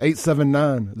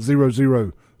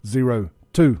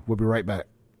 601-879-0002. We'll be right back.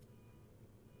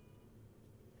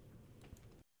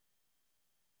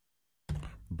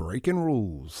 Breaking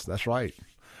rules. That's right.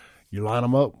 You line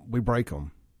them up, we break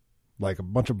them. Like a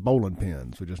bunch of bowling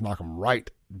pins. We just knock them right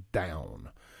down.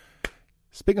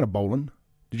 Speaking of bowling,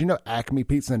 did you know Acme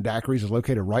Pizza and Daiquiris is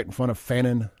located right in front of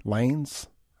Fannin Lanes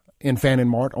in Fannin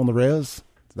Mart on the res?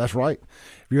 That's right.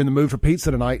 If you're in the mood for pizza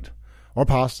tonight, or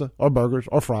pasta, or burgers,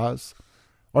 or fries,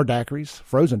 or daiquiris,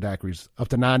 frozen daiquiris, up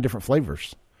to 9 different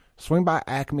flavors, swing by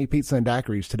Acme Pizza and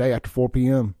Daiquiris today after 4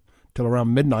 p.m. till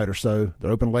around midnight or so.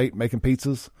 They're open late making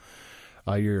pizzas.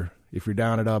 If you're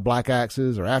down at Black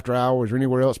Axes or After Hours or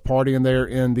anywhere else partying there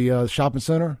in the shopping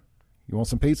center, you want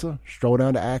some pizza? Stroll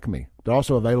down to Acme. They're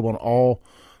also available on all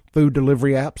food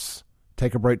delivery apps,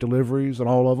 Take a Break deliveries on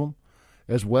all of them,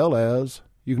 as well as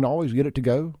you can always get it to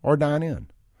go or dine in.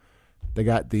 They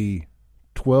got the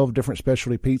 12 different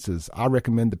specialty pizzas. I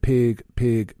recommend the pig.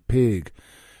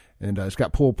 And it's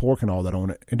got pulled pork and all that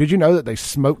on it. And did you know that they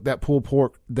smoke that pulled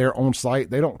pork there on site?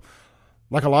 They don't,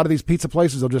 like a lot of these pizza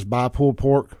places, they'll just buy pulled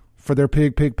pork for their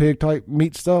pig type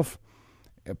meat stuff.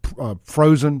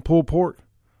 Frozen pulled pork.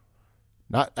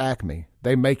 Not Acme.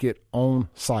 They make it on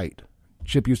site.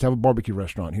 Chip used to have a barbecue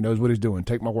restaurant. He knows what he's doing.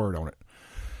 Take my word on it.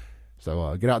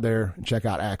 So get out there and check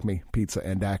out Acme Pizza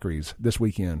and Daiquiris this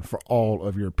weekend for all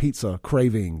of your pizza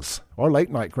cravings or late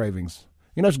night cravings.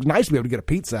 You know, it's nice to be able to get a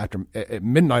pizza at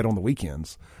midnight on the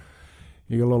weekends.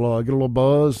 You get a little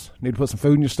buzz, need to put some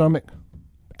food in your stomach.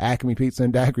 Acme Pizza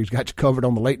and Daiquiris got you covered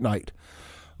on the late night.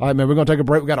 All right, man, we're going to take a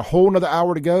break. We got a whole nother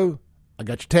hour to go. I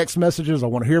got your text messages. I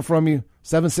want to hear from you.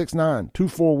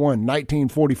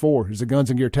 769-241-1944 is the Guns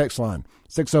and Gear text line.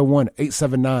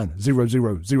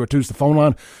 601-879-0002 is the phone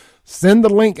line. Send the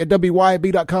link at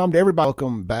WYAB.com to everybody.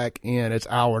 Welcome back in. It's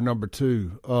hour number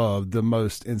 2 of the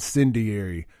most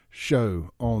incendiary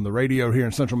show on the radio here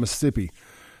in Central Mississippi.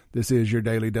 This is your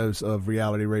daily dose of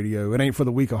reality radio. It ain't for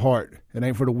the weak of heart. It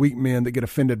ain't for the weak men that get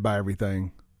offended by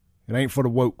everything. It ain't for the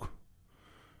woke.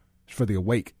 It's for the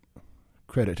awake.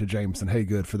 Credit to Jameson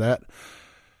Haygood for that.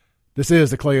 This is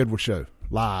the Clay Edwards Show,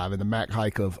 live in the Mac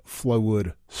Hike of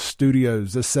Flowood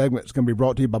Studios. This segment is going to be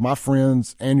brought to you by my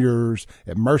friends and yours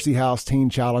at Mercy House Teen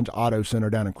Challenge Auto Center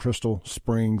down in Crystal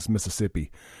Springs, Mississippi.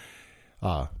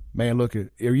 Man, look, are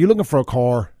you looking for a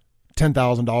car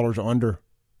 $10,000 or under?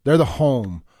 They're the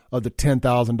home of the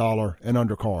 $10,000 and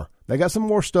under car. They got some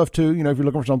more stuff too. You know, if you're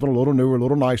looking for something a little newer, a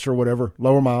little nicer, whatever,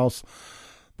 lower miles,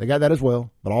 They got that as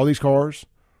well. But all these cars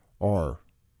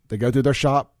they go through their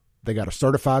shop. They got a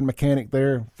certified mechanic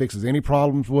there, fixes any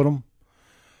problems with them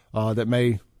that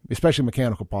may, especially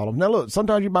mechanical problems. Now, look,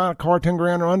 sometimes you buy a car 10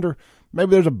 grand or under,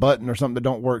 maybe there's a button or something that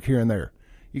don't work here and there.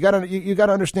 You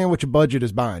gotta understand what your budget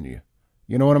is buying you.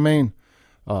 You know what I mean?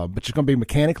 But it's going to be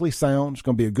mechanically sound. It's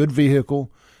going to be a good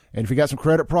vehicle. And if you got some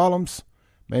credit problems,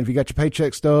 man, if you got your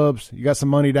paycheck stubs, you got some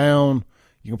money down,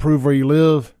 you can prove where you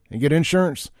live and get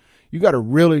insurance, you got a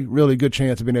really, really good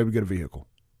chance of being able to get a vehicle.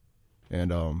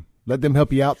 And let them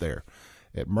help you out there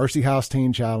at Mercy House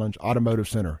Teen Challenge Automotive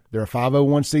Center. They're a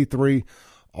 501c3.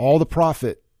 All the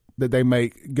profit that they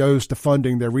make goes to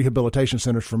funding their rehabilitation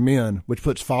centers for men, which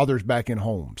puts fathers back in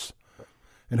homes.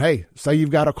 And hey, say you've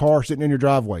got a car sitting in your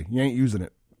driveway, you ain't using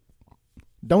it.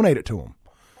 Donate it to them.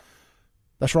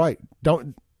 That's right.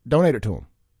 Donate it to them.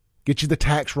 Get you the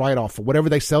tax write-off for whatever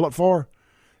they sell it for.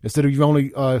 Instead of you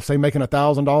only, say, making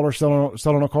 $1,000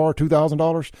 selling a car,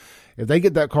 $2,000, if they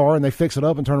get that car and they fix it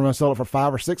up and turn around and sell it for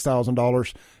 $5,000 or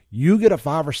 $6,000, you get a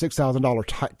 $5,000 or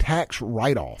 $6,000 tax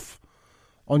write-off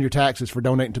on your taxes for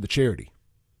donating to the charity.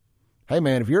 Hey,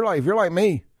 man, if you're like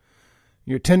me,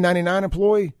 you're a 1099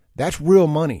 employee, that's real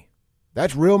money.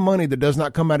 That's real money that does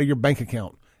not come out of your bank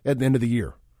account at the end of the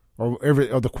year or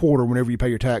the quarter whenever you pay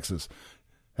your taxes.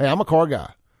 Hey, I'm a car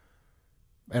guy.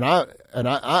 And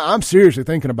I'm seriously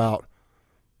thinking about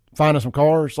finding some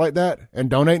cars like that and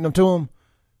donating them to them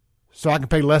so I can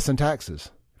pay less in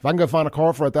taxes. If I can go find a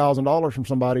car for $1,000 from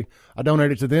somebody, I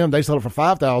donate it to them. They sell it for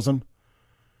 $5,000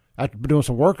 after doing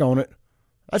some work on it.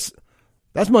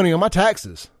 That's money on my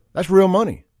taxes. That's real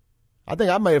money. I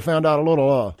think I may have found out a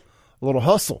little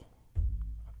hustle.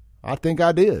 I think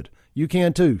I did. You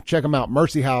can too. Check them out.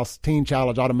 Mercy House Teen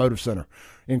Challenge Automotive Center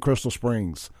in Crystal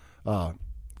Springs.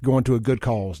 Going to a good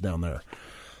cause down there.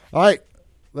 All right,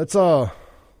 let's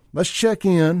check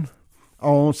in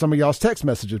on some of y'all's text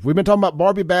messages. We've been talking about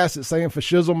Barbie Bassett saying for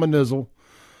shizzle ma nizzle.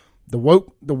 The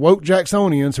woke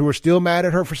Jacksonians who are still mad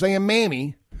at her for saying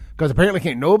mammy, because apparently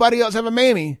can't nobody else have a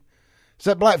mammy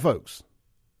except black folks.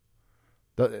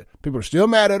 People are still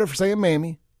mad at her for saying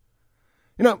mammy.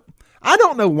 You know, I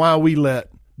don't know why we let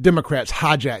Democrats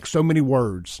hijack so many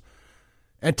words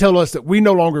and tell us that we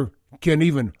no longer can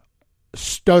even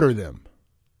stutter them.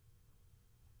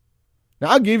 Now,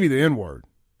 I'll give you the N-word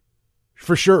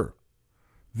for sure.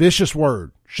 Vicious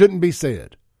word. Shouldn't be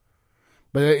said.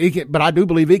 But I do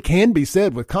believe it can be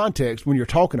said with context when you're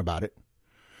talking about it.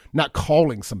 Not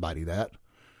calling somebody that.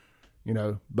 You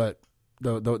know, but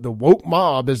the woke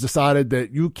mob has decided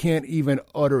that you can't even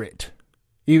utter it.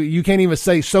 You can't even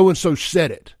say so-and-so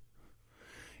said it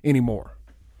anymore.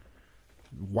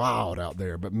 Wild out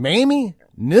there. But mammy,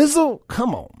 nizzle,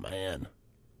 come on, man.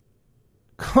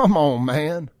 Come on,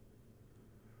 man.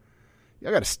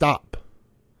 Y'all got to stop.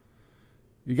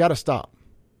 You got to stop.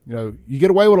 You know, you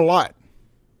get away with a lot.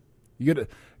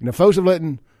 Folks are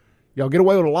letting y'all get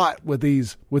away with a lot with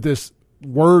this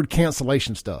word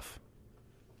cancellation stuff.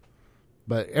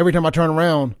 But every time I turn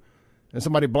around and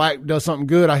somebody black does something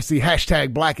good, I see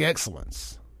hashtag black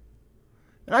excellence.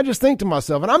 And I just think to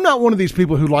myself, and I'm not one of these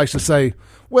people who likes to say,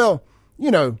 well,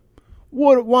 you know,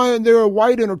 why ain't there a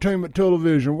white entertainment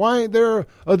television? Why ain't there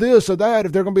a this or that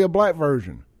if there's going to be a black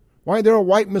version? Why ain't there a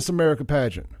white Miss America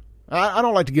pageant? I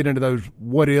don't like to get into those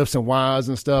what ifs and whys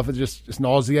and stuff. It's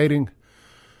nauseating.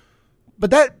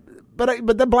 But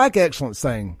that black excellence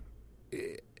thing,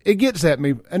 it gets at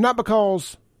me, and not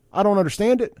because I don't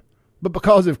understand it, but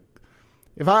because if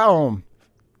I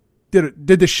did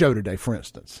this show today, for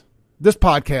instance, this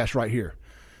podcast right here,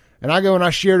 and I go and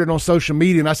I shared it on social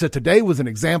media, and I said today was an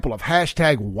example of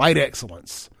hashtag white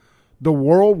excellence, the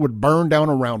world would burn down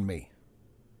around me.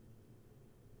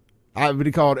 I would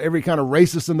be called every kind of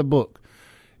racist in the book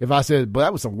if I said, but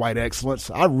that was some white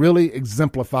excellence. I really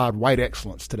exemplified white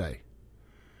excellence today.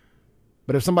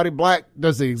 But if somebody black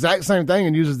does the exact same thing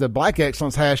and uses the black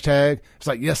excellence hashtag, it's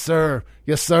like, yes, sir.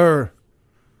 Yes, sir.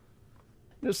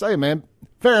 Just say, man,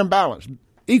 fair and balanced,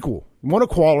 equal. You want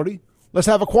equality? Let's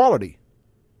have equality.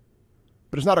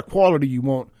 But it's not equality you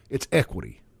want, it's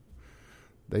equity.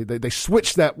 They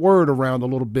switched that word around a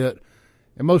little bit,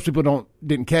 and most people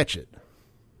didn't catch it.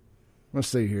 Let's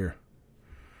see here.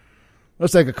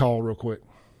 Let's take a call real quick.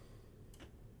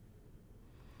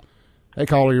 Hey,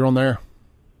 caller, you're on there.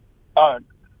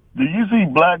 Do you see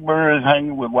blackbirds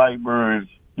hanging with white birds?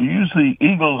 Do you see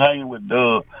eagles hanging with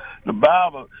doves? The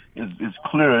Bible is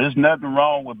clear. There's nothing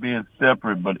wrong with being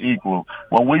separate but equal.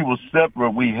 When we were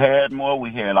separate, we had more.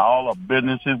 We had all our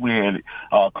businesses. We had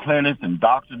clinics and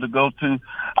doctors to go to.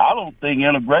 I don't think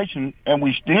integration, and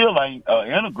we still ain't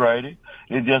integrated.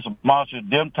 It's just a bunch of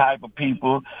them type of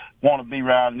people want to be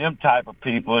around them type of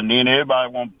people, and then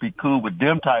everybody want to be cool with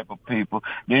them type of people.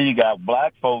 Then you got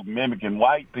black folks mimicking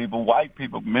white people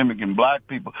mimicking black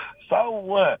people. So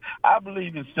what? I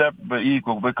believe in separate but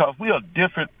equal because we are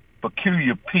different,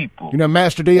 peculiar people. You know,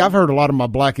 Master D, I've heard a lot of my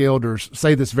black elders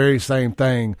say this very same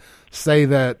thing, say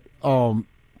that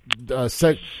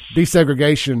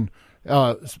desegregation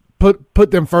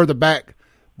put them further back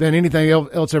than anything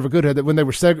else ever could have. That when they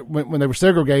were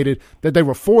segregated, that they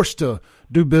were forced to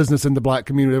do business in the black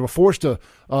community. They were forced to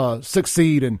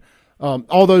succeed and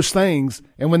all those things.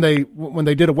 And when they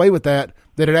did away with that,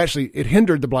 that it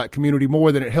hindered the black community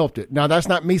more than it helped it. Now, that's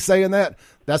not me saying that.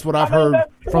 That's what I've heard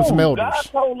from some elders. God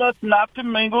told us not to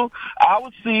mingle our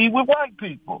seed with white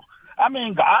people. I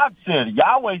mean, God said it.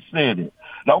 Yahweh said it.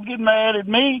 Don't get mad at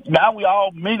me. Now we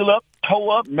all mingle up, toe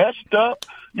up, messed up.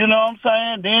 You know what I'm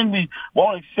saying? Then we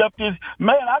won't accept this.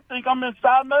 Man, I think I'm in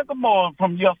Sodom and Gomorrah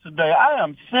from yesterday. I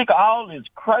am sick of all this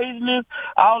craziness,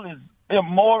 all this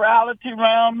immorality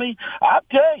around me. I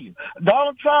tell you,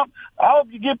 Donald Trump, I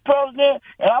hope you get president,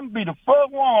 and I'm going to be the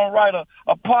first one to write a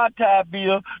apartheid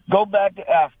bill, go back to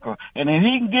Africa. And if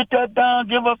he can get that done,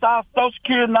 give us our Social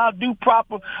Security and our due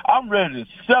proper, I'm ready to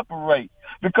separate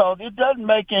because it doesn't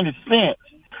make any sense.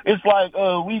 It's like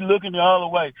we looking the other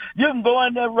way. You can go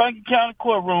in that Rankin County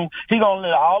courtroom. He going to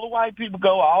let all the white people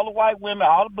go, all the white women,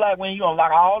 all the black women. He going to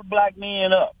lock all the black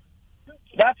men up.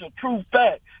 That's a true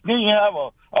fact. Then you have a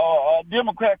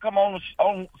Democrat come on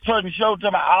certain show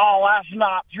tell me, oh, that's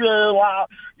not true.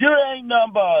 You ain't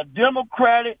nothing but a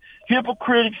Democratic,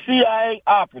 hypocritic CIA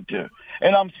operative.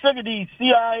 And I'm sick of these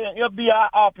CIA and FBI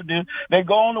operatives. They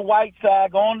go on the white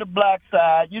side, go on the black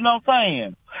side. You know what I'm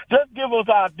saying? Just give us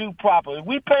our due proper. If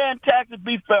we paying taxes,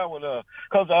 be fair with us.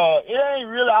 Because it ain't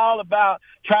really all about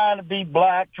trying to be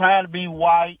black, trying to be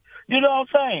white. You know what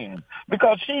I'm saying?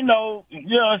 Because she knows,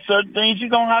 certain things you're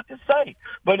going to have to say.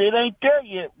 But it ain't there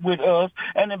yet with us.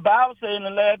 And the Bible says in the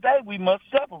last day we must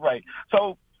separate.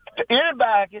 So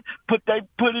anybody can put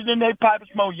it in their pipe and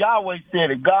smoke. Yahweh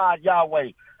said it. God, Yahweh.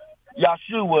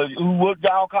 Yahshua, who what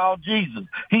y'all call Jesus.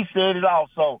 He said it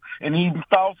also. And he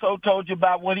also told you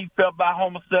about what he felt about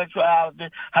homosexuality.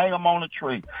 Hang him on a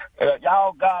tree.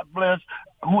 Y'all, God bless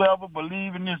whoever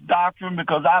believe in this doctrine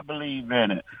because I believe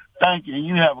in it. Thank you.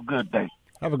 You have a good day.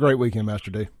 Have a great weekend, Master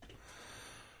D.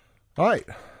 All right.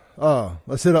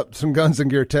 Let's hit up some Guns and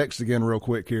Gear text again real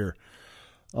quick here.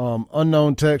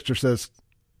 Unknown texter says,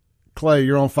 Clay,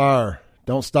 you're on fire.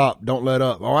 Don't stop. Don't let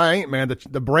up. Oh, I ain't, man.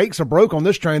 The brakes are broke on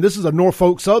this train. This is a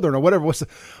Norfolk Southern or whatever.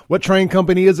 What train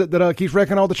company is it that keeps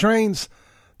wrecking all the trains?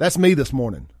 That's me this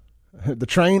morning. The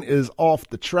train is off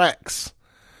the tracks.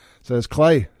 Says,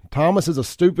 Clay, Thomas is a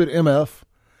stupid MF.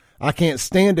 I can't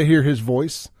stand to hear his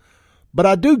voice. But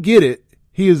I do get it.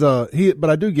 He is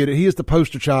the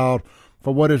poster child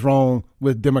for what is wrong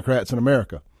with Democrats in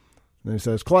America. And he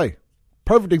says, Clay,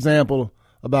 perfect example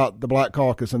about the Black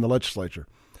Caucus in the legislature.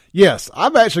 Yes,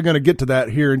 I'm actually going to get to that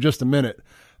here in just a minute.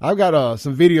 I've got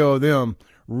some video of them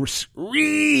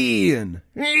HB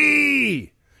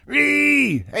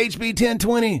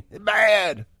 1020,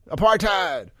 bad,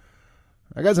 apartheid.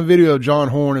 I got some video of John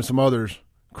Horn and some others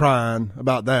crying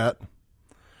about that.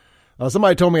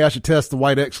 Somebody told me I should test the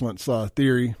white excellence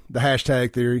theory, the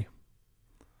hashtag theory.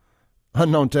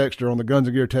 Unknown texter on the Guns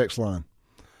and Gear text line.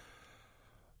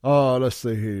 Let's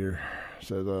see here.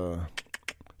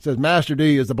 Says Master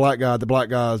D is the black guy the black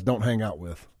guys don't hang out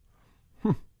with.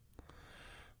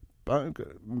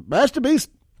 Master D,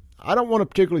 I don't want to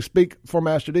particularly speak for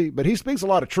Master D, but he speaks a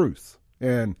lot of truth.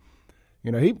 And,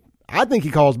 I think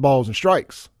he calls balls and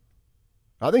strikes.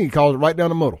 I think he calls it right down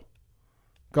the middle.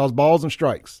 Calls balls and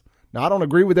strikes. Now, I don't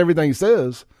agree with everything he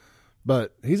says,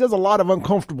 but he says a lot of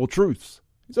uncomfortable truths.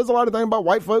 He says a lot of things about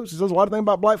white folks. He says a lot of things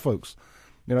about black folks.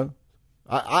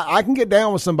 I can get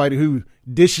down with somebody who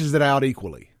dishes it out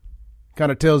equally.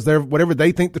 Kind of tells whatever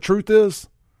they think the truth is.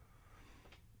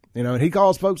 And he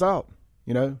calls folks out.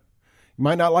 You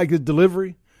might not like his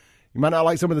delivery. You might not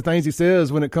like some of the things he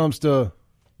says when it comes to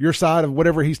your side of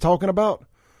whatever he's talking about.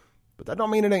 But that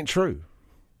don't mean it ain't true.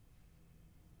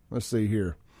 Let's see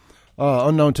here.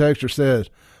 Unknown texter says,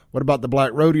 what about the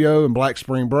Black Rodeo and Black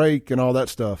Spring Break and all that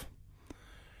stuff?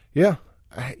 Yeah.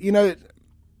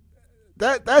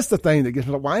 That's the thing that gets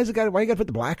me like, why you got to put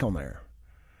the black on there?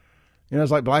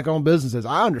 It's like black-owned businesses.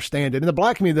 I understand it. In the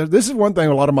black community, this is one thing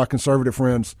a lot of my conservative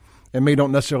friends and me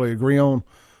don't necessarily agree on.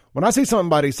 when I see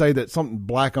somebody say that something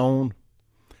black owned,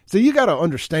 so you got to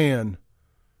understand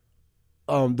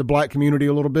the black community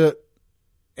a little bit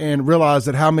and realize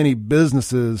that how many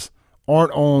businesses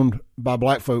aren't owned by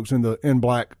black folks in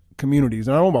black communities,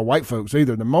 and not owned by white folks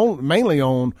either. They're mainly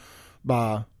owned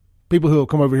by people who will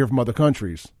come over here from other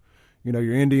countries. You know,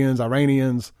 your Indians,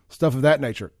 Iranians, stuff of that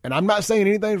nature. And I'm not saying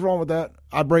anything's wrong with that.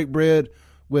 I break bread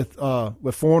with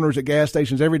foreigners at gas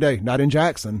stations every day. Not in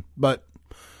Jackson, but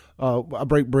I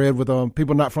break bread with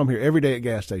people not from here every day at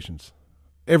gas stations.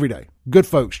 Every day. Good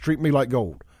folks treat me like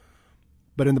gold.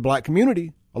 But in the black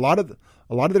community, a lot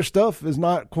of their stuff is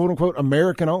not quote unquote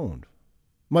American owned,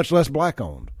 much less black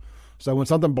owned. So when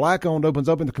something black owned opens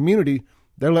up in the community,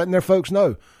 they're letting their folks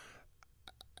know.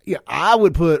 Yeah, I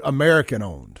would put American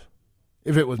owned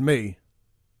if it was me,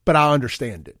 but I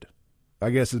understand it,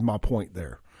 I guess is my point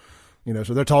there. You know,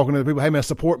 so they're talking to the people, hey man,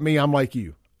 support me, I'm like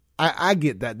you. I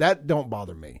get that. That don't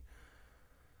bother me.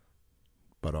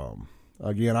 But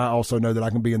again, I also know that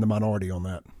I can be in the minority on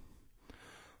that.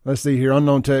 Let's see here.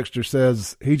 Unknown Texture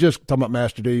says, talking about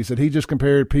Master D, he said he just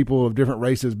compared people of different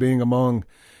races being among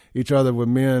each other with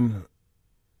men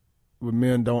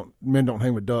don't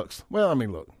hang with ducks. Well, I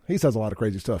mean, look, he says a lot of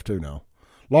crazy stuff too now.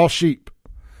 Lost Sheep.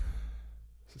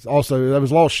 Also, that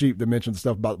was Lost Sheep that mentioned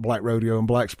stuff about Black Rodeo and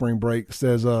Black Spring Break.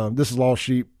 Says, this is Lost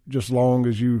Sheep, just as long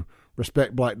as you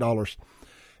respect black dollars.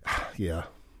 Yeah,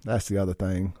 that's the other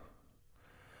thing.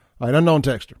 All right, Unknown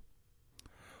Texture.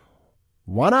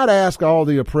 Why not ask all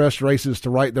the oppressed races to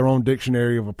write their own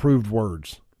dictionary of approved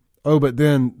words? Oh, but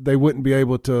then they wouldn't be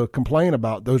able to complain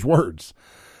about those words.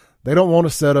 They don't want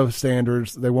a set of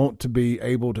standards. They want to be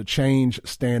able to change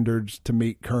standards to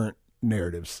meet current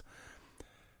narratives.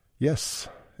 Yes.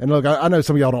 And look, I know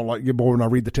some of y'all don't get bored when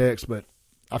I read the text, but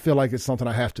I feel like it's something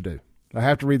I have to do. I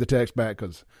have to read the text back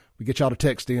because we get y'all to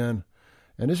text in,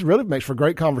 and this really makes for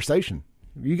great conversation.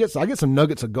 I get some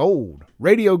nuggets of gold.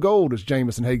 Radio gold, as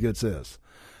Jameson Haygood says,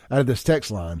 out of this text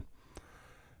line. It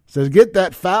says, get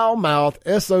that foul-mouthed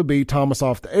SOB Thomas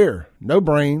off the air. No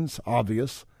brains,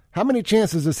 obvious. How many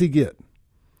chances does he get?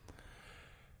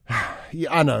 Yeah,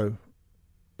 I know.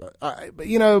 But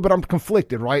I'm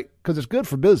conflicted, right? Because it's good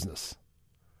for business.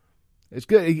 It's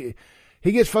good.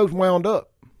 He gets folks wound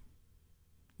up,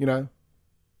 you know.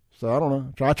 So I don't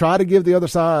know. I try to give the other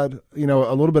side, a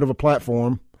little bit of a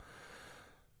platform.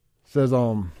 Says,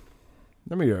 Roger's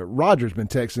been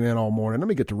texting in all morning. Let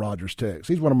me get to Roger's text.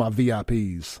 He's one of my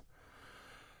VIPs.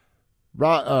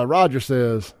 Roger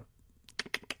says,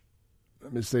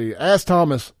 let me see. Ask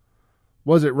Thomas,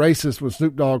 was it racist when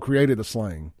Snoop Dogg created the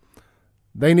slang?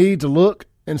 They need to look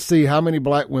and see how many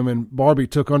black women Barbie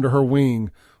took under her wing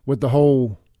with the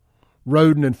whole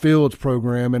Roden and Fields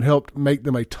program and helped make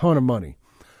them a ton of money.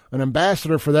 An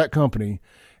ambassador for that company,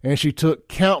 and she took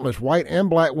countless white and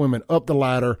black women up the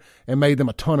ladder and made them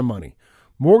a ton of money.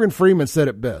 Morgan Freeman said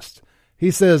it best.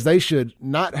 He says they should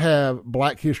not have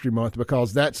Black History Month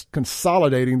because that's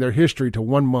consolidating their history to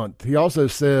 1 month. He also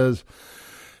says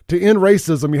to end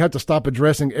racism, you have to stop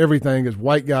addressing everything as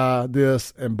white guy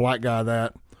this and black guy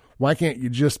that. Why can't you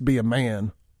just be a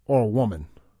man or a woman?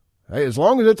 Hey, as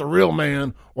long as it's a real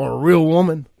man or a real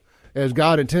woman, as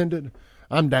God intended,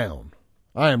 I'm down.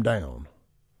 I am down.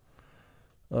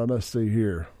 Let's see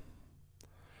here.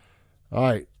 All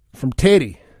right. From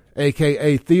Teddy,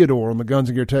 a.k.a. Theodore, on the Guns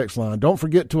and Gear text line. Don't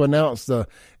forget to announce the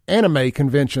anime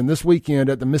convention this weekend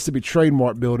at the Mississippi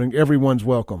Trademark Building. Everyone's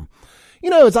welcome.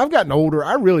 As I've gotten older,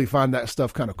 I really find that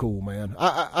stuff kind of cool, man.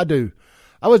 I do.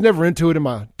 I was never into it in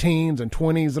my teens and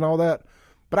 20s and all that.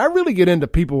 But I really get into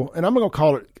people, and I'm going to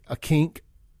call it a kink.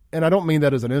 And I don't mean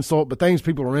that as an insult, but things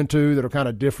people are into that are kind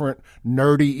of different,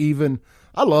 nerdy even.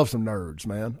 I love some nerds,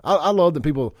 man. I love that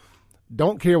people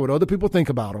don't care what other people think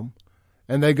about them,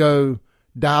 and they go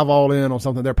dive all in on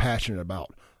something they're passionate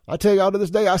about. I tell you, out to this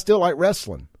day, I still like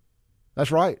wrestling.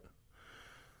 That's right.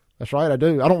 That's right, I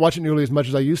do. I don't watch it nearly as much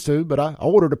as I used to, but I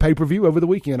ordered a pay-per-view over the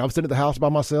weekend. I was sitting at the house by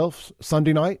myself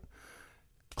Sunday night,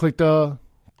 clicked to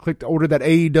order that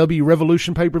AEW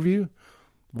Revolution pay-per-view,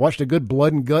 watched a good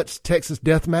blood and guts Texas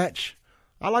death match.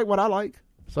 I like what I like.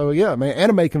 So, yeah, man,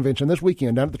 anime convention this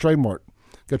weekend down at the Trademark.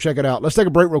 Go check it out. Let's take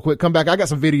a break real quick. Come back. I got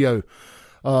some video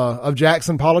of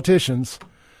Jackson politicians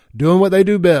doing what they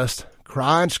do best,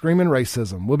 crying, screaming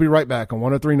racism. We'll be right back on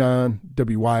 103.9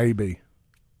 WYAB.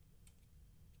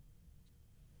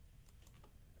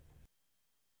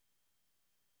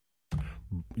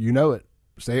 You know it.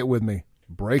 Say it with me.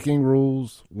 Breaking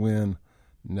rules when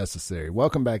necessary.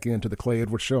 Welcome back into the Clay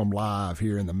Edwards Show. I'm live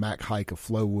here in the Mac Hike of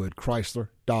Flowood Chrysler,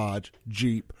 Dodge,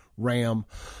 Jeep, Ram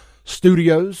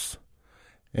studios.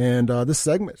 And this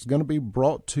segment is going to be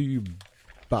brought to you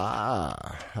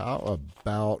How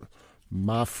about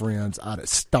my friends out at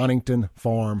Stonington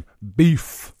Farm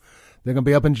Beef? They're going to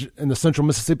be up in the central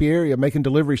Mississippi area making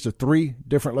deliveries to 3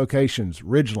 different locations,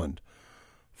 Ridgeland,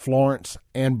 Florence,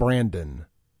 and Brandon,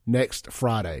 next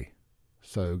Friday.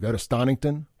 So go to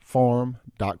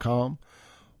stoningtonfarm.com.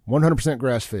 100%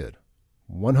 grass-fed,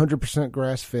 100%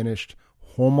 grass-finished,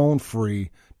 hormone-free.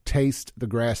 Taste the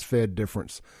grass-fed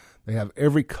difference. They have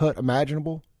every cut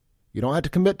imaginable. You don't have to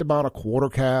commit to buying a quarter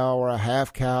cow or a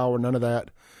half cow or none of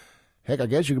that. Heck, I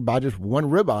guess you could buy just one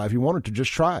ribeye if you wanted to.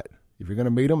 Just try it. If you're going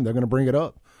to meet them, they're going to bring it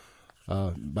up.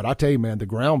 But I tell you, man, the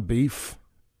ground beef,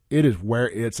 it is where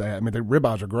it's at. I mean, the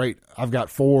ribeyes are great. I've got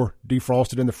 4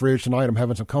 defrosted in the fridge tonight. I'm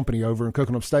having some company over and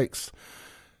cooking them steaks.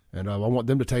 And I want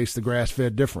them to taste the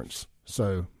grass-fed difference.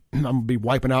 So I'm going to be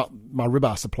wiping out my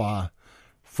ribeye supply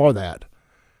for that.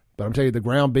 But I'm telling you, the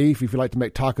ground beef, if you like to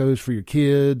make tacos for your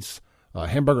kids,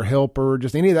 hamburger helper,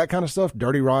 just any of that kind of stuff,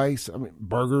 dirty rice, I mean,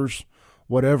 burgers,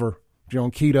 whatever. If you're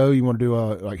on keto, you want to do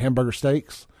like hamburger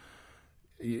steaks,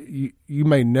 you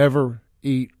may never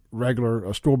eat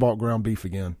regular store-bought ground beef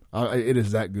again. It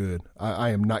is that good.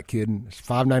 I am not kidding. It's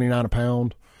 $5.99 a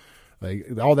pound.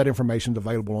 All that information is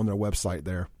available on their website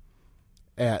there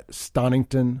at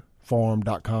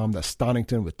stoningtonfarm.com. That's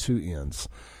Stonington with 2 N's.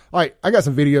 All right, I got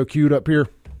some video queued up here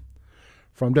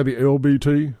from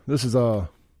WLBT. This is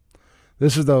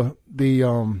the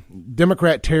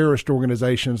Democrat terrorist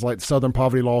organizations like the Southern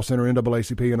Poverty Law Center,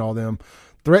 NAACP, and all them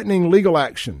threatening legal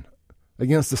action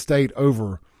against the state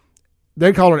over,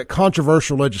 they're calling it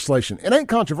controversial legislation. It ain't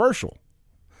controversial.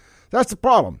 That's the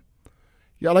problem.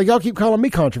 Y'all keep calling me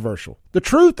controversial. The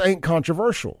truth ain't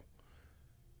controversial.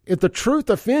 If the truth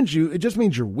offends you, it just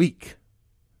means you're weak.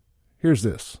 Here's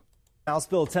this. House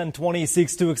Bill 1020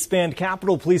 seeks to expand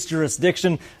Capitol Police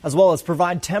jurisdiction as well as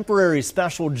provide temporary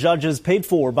special judges paid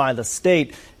for by the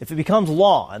state. If it becomes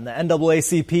law and the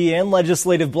NAACP and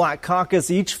Legislative Black Caucus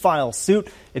each file suit,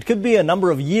 it could be a number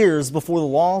of years before the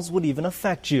laws would even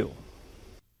affect you.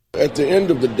 At the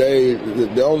end of the day,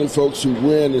 the only folks who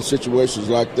win in situations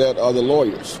like that are the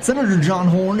lawyers. Senator John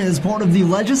Horn is part of the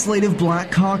Legislative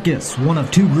Black Caucus, one of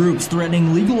 2 groups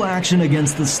threatening legal action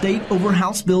against the state over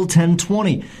House Bill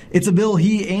 1020. It's a bill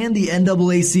he and the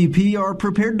NAACP are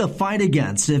prepared to fight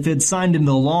against if it's signed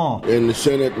into law. In the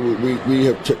Senate, we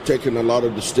have taken a lot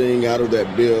of the sting out of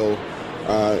that bill.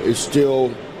 It's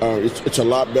still, it's a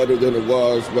lot better than it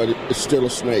was, but it's still a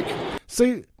snake.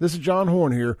 See, this is John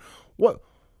Horn here.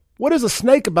 What is a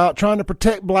snake about trying to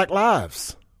protect black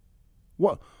lives?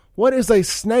 What is a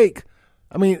snake?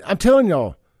 I mean, I'm telling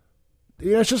y'all,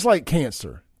 it's just like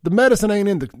cancer. The medicine ain't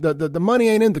in the money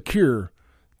ain't in the cure.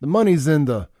 The money's in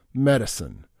the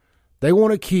medicine. They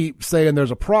want to keep saying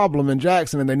there's a problem in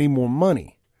Jackson and they need more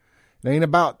money. It ain't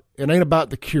about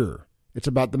the cure. It's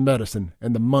about the medicine,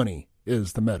 and the money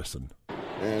is the medicine.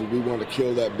 And we want to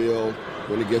kill that bill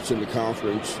when it gets into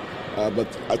conference.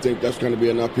 But I think that's going to be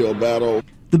an uphill battle.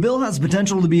 The bill has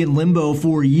potential to be in limbo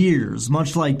for years,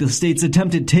 much like the state's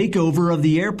attempted takeover of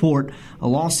the airport, a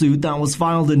lawsuit that was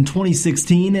filed in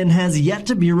 2016 and has yet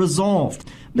to be resolved.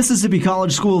 Mississippi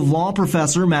College School of Law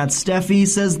professor Matt Steffi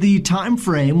says the time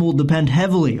frame will depend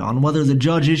heavily on whether the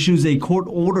judge issues a court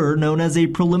order known as a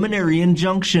preliminary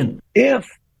injunction. If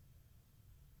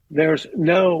there's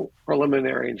no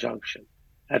preliminary injunction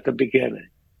at the beginning,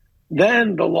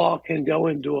 then the law can go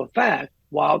into effect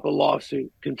while the lawsuit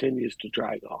continues to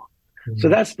drag on. Mm-hmm. So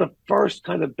that's the first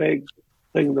kind of big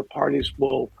thing the parties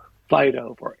will fight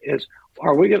over is,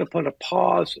 are we going to put a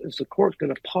pause? Is the court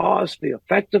going to pause the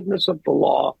effectiveness of the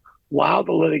law while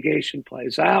the litigation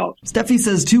plays out? Steffi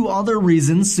says 2 other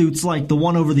reasons suits like the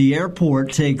one over the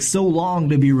airport take so long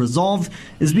to be resolved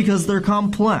is because they're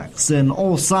complex and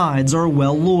all sides are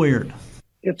well lawyered.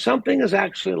 If something is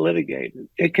actually litigated,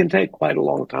 it can take quite a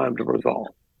long time to resolve.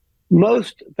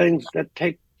 Most things that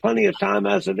take plenty of time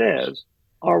as it is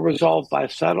are resolved by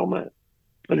settlement.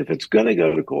 But if it's going to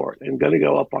go to court and going to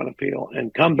go up on appeal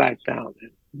and come back down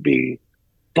and be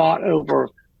fought over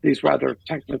these rather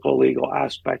technical legal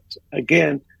aspects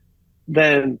again,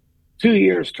 then 2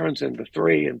 years turns into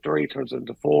 3 and 3 turns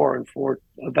into 4 and 4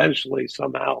 eventually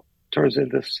somehow turns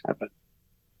into 7.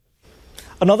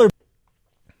 All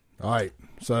right.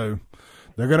 So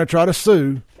they're going to try to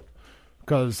sue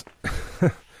because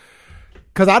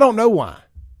I don't know why.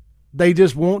 They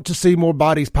just want to see more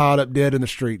bodies piled up dead in the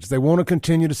streets. They want to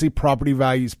continue to see property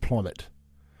values plummet.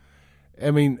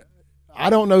 I mean, I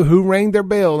don't know who rang their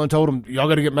bell and told them, y'all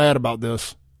got to get mad about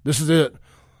this. This is it.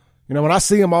 You know, when I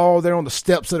see them all there on the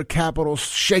steps of the Capitol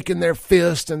shaking their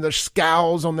fist and their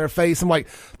scowls on their face, I'm like,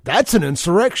 that's an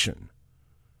insurrection.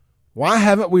 Why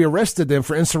haven't we arrested them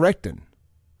for insurrecting?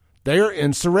 They are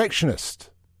insurrectionists.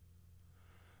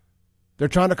 They're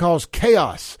trying to cause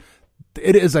chaos.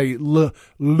 It is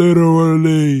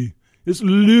literally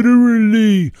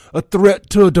a threat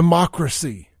to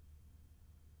democracy.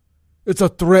 It's a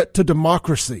threat to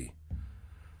democracy.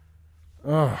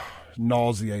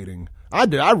 Nauseating.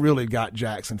 I really got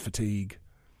Jackson fatigue.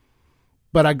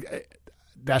 But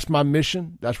that's my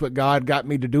mission. That's what God got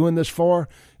me to doing this for,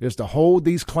 is to hold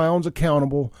these clowns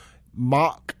accountable,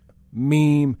 mock,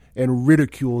 meme, and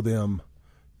ridicule them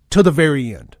to the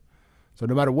very end. So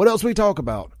no matter what else we talk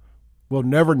about, we'll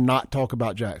never not talk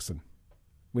about Jackson.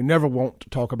 We never won't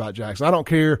talk about Jackson. I don't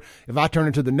care if I turn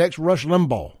into the next Rush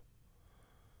Limbaugh.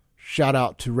 Shout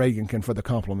out to Reagankin for the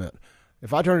compliment.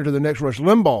 If I turn into the next Rush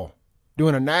Limbaugh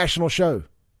doing a national show,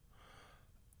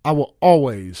 I will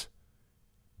always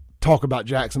talk about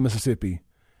Jackson, Mississippi,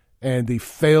 and the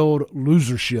failed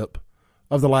losership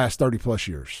of the last 30 plus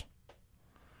years.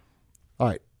 All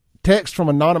right. Text from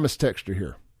anonymous texter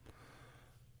here.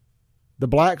 The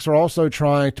blacks are also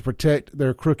trying to protect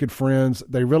their crooked friends.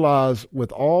 They realize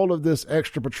with all of this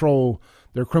extra patrol,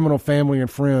 their criminal family and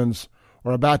friends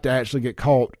are about to actually get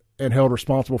caught and held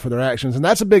responsible for their actions. And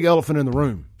that's a big elephant in the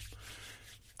room,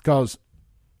 because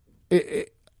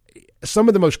some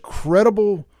of the most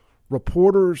credible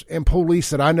reporters and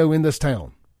police that I know in this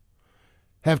town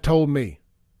have told me,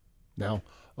 now,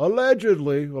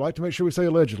 allegedly, we like to make sure we say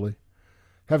allegedly,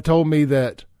 have told me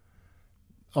that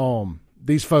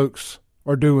these folks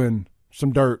are doing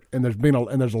some dirt, and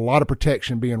there's a lot of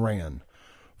protection being ran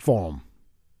for them.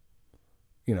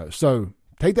 You know, so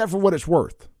take that for what it's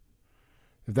worth.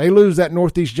 If they lose that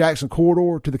Northeast Jackson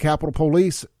corridor to the Capitol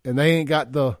Police, and they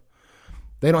don't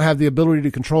have the ability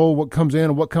to control what comes in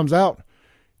and what comes out,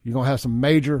 you're going to have some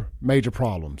major, major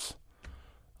problems.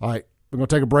 All right, we're going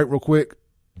to take a break real quick.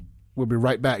 We'll be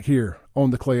right back here on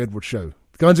The Clay Edwards Show.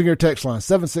 Guns and Gear text line,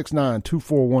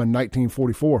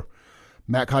 769-241-1944.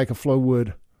 Mac Hike of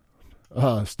Flowwood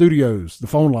Studios. The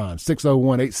phone line,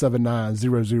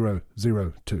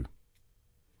 601-879-0002.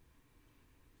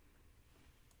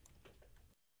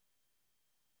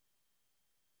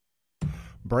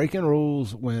 Breaking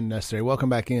rules when necessary. Welcome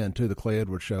back in to the Clay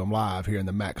Edwards Show. I'm live here in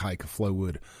the Mac Hike of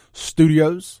Flowwood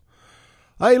Studios.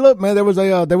 Hey, look, man, there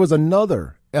was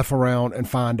another F around and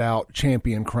find out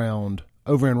champion crowned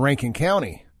over in Rankin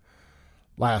County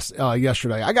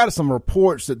yesterday. I got some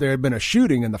reports that there had been a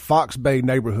shooting in the Fox Bay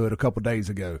neighborhood a couple days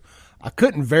ago. I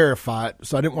couldn't verify it,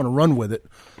 so I didn't want to run with it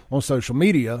on social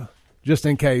media just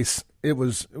in case it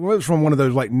was from one of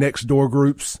those like next door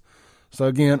groups. So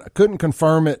again, I couldn't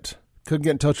confirm it. Couldn't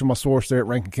get in touch with my source there at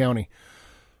Rankin County.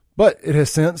 But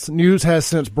news has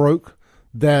since broke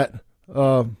that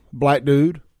black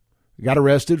dude got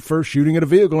arrested for shooting at a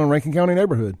vehicle in Rankin County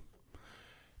neighborhood.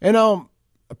 And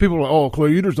people are like, oh, Clay,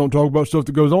 you just don't talk about stuff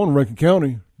that goes on in Rankin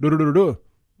County.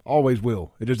 Always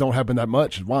will. It just don't happen that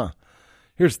much. Why?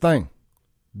 Here's the thing.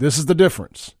 This is the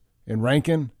difference in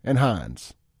Rankin and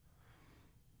Hines.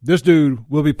 This dude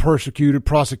will be persecuted,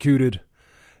 prosecuted,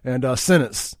 and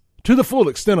sentenced to the full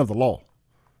extent of the law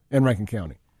in Rankin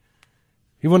County.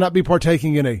 He will not be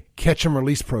partaking in a catch and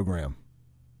release program.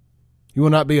 He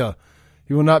will not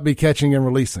be catching and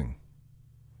releasing.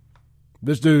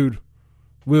 This dude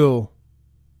will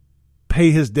pay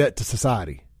his debt to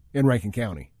society in Rankin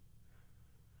County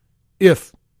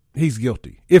if he's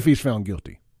guilty, if he's found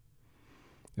guilty.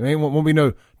 There won't be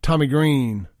no Tommy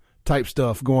Green type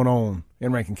stuff going on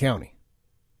in Rankin County.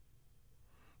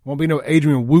 Won't be no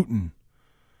Adrian Wooten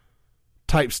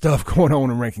type stuff going on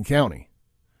in Rankin County.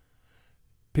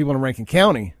 People in Rankin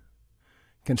County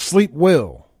can sleep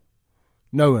well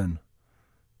knowing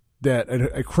that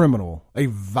a criminal, a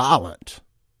violent,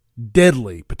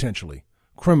 deadly, potentially,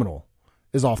 criminal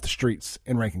is off the streets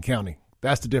in Rankin County.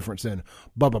 That's the difference in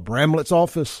Bubba Bramlett's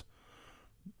office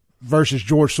versus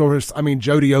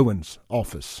Jody Owens'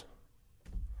 office.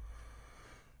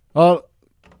 While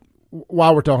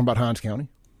we're talking about Hines County,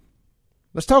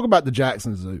 let's talk about the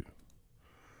Jackson Zoo.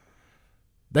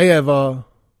 They have the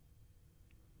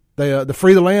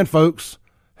Free the Land folks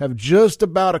have just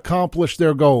about accomplished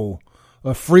their goal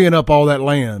of freeing up all that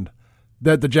land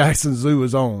that the Jackson Zoo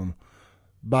is on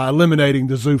by eliminating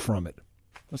the zoo from it.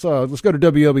 Let's go to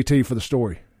WLBT for the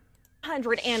story.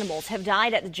 100 animals have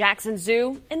died at the Jackson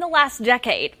Zoo in the last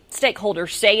decade.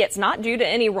 Stakeholders say it's not due to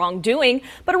any wrongdoing,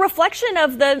 but a reflection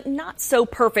of the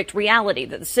not-so-perfect reality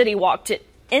that the city walked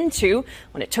into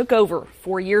when it took over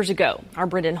 4 years ago. Our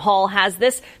Brendan Hall has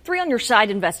this 3 on Your Side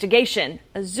investigation,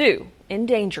 a zoo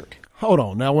endangered. Hold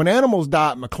on. Now, when animals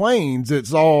die at McLean's,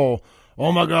 it's all,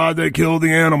 oh my God, they killed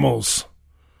the animals.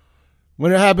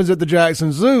 When it happens at the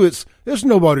Jackson Zoo, it's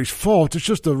nobody's fault. It's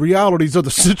just the realities of the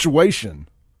situation.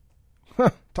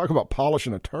 Talk about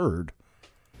polishing a turd.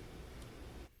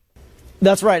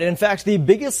 That's right. In fact, the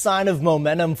biggest sign of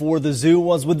momentum for the zoo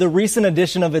was with the recent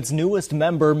addition of its newest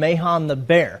member, Mayhan the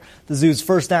bear, the zoo's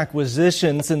first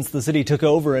acquisition since the city took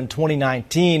over in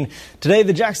 2019. Today,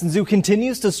 the Jackson Zoo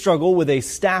continues to struggle with a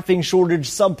staffing shortage,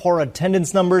 subpar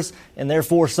attendance numbers, and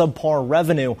therefore subpar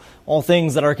revenue, all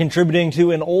things that are contributing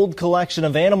to an old collection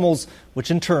of animals,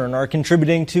 which in turn are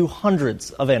contributing to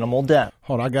hundreds of animal deaths.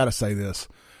 Hold on, I got to say this.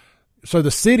 So the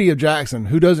city of Jackson,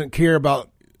 who doesn't care about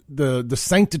the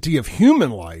sanctity of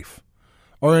human life,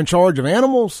 are in charge of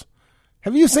animals.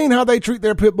 Have you seen how they treat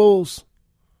their pit bulls?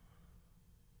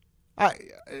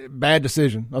 Bad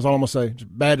decision. That's all I'm going to say.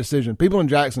 Just bad decision. People in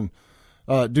Jackson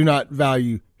do not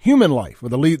value human life, or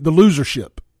the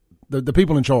losership, the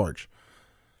people in charge.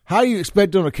 How do you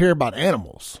expect them to care about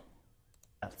animals?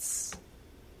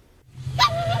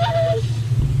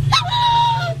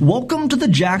 Welcome to the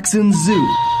Jackson Zoo,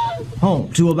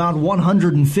 home to about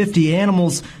 150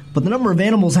 animals, but the number of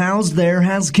animals housed there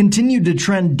has continued to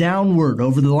trend downward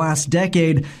over the last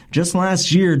decade. Just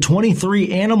last year, 23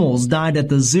 animals died at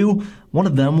the zoo. One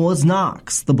of them was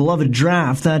Knox, the beloved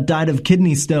giraffe that died of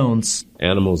kidney stones.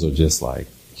 Animals are just like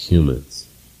humans.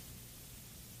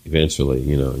 Eventually,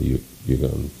 you're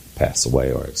going to pass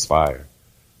away or expire.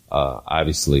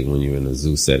 Obviously, when you're in a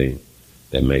zoo setting,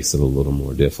 that makes it a little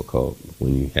more difficult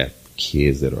when you have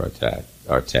kids that are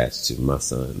attached to my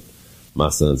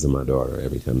sons and my daughter.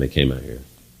 Every time they came out here,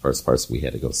 first person we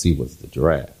had to go see was the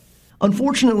giraffe.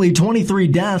 Unfortunately, 23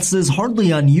 deaths is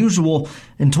hardly unusual.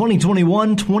 In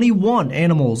 2021, 21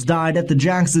 animals died at the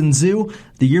Jackson Zoo.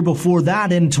 The year before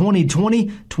that, in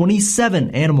 2020,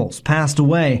 27 animals passed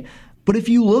away. But if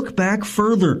you look back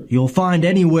further, you'll find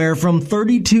anywhere from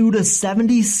 32 to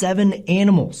 77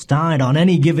 animals died on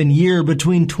any given year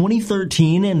between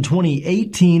 2013 and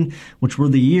 2018, which were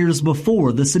the years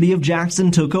before the city of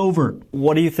Jackson took over.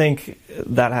 What do you think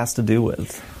that has to do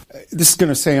with? This is going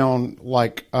to sound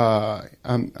like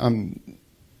I'm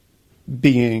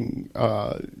being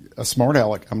a smart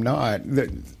aleck. I'm not.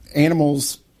 The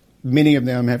animals, many of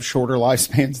them have shorter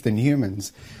lifespans than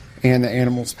humans. And the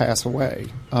animals pass away.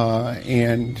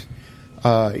 And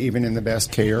even in the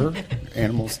best care,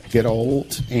 animals get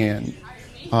old and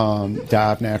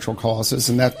die of natural causes.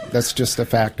 And that's just a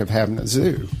fact of having a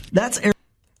zoo. That's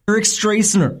Eric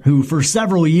Strassner, who for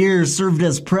several years served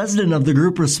as president of the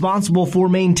group responsible for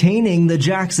maintaining the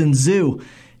Jackson Zoo.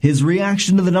 His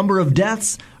reaction to the number of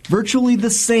deaths, virtually the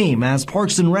same as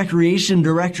Parks and Recreation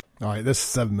Director. All right, this is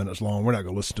 7 minutes long. We're not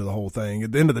going to listen to the whole thing.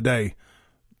 At the end of the day,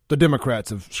 the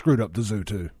Democrats have screwed up the zoo,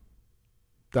 too.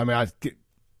 I mean, I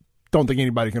don't think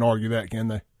anybody can argue that, can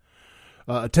they?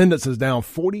 Attendance is down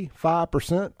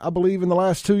 45%, I believe, in the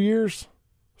last 2 years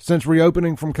since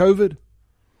reopening from COVID.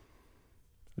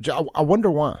 I wonder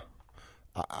why.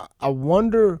 I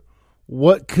wonder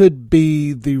what could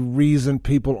be the reason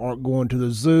people aren't going to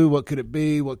the zoo. What could it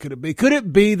be? What could it be? Could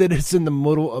it be that it's in the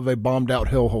middle of a bombed-out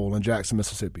hellhole in Jackson,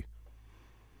 Mississippi?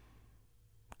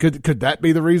 Could that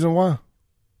be the reason why?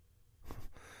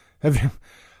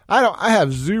 I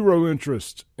have zero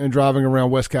interest in driving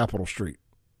around West Capitol Street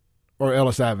or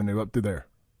Ellis Avenue up through there.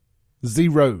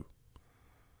 Zero.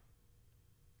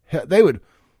 They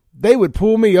would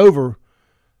pull me over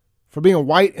for being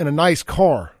white in a nice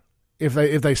car if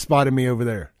they spotted me over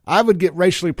there. I would get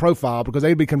racially profiled because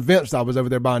they'd be convinced I was over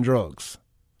there buying drugs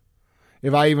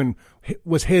if I even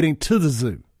was heading to the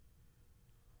zoo.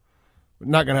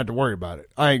 Not going to have to worry about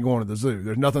it. I ain't going to the zoo.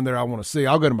 There's nothing there I want to see.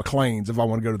 I'll go to McLean's if I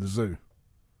want to go to the zoo.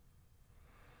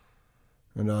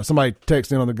 And somebody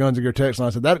texted in on the Guns and Gear text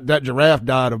line and said, that giraffe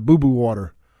died of boo-boo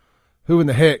water. Who in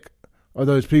the heck are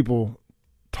those people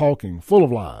talking? Full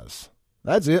of lies.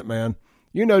 That's it, man.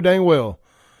 You know dang well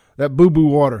that boo-boo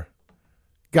water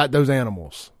got those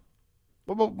animals.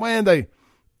 But man, they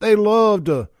love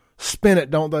to spin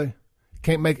it, don't they?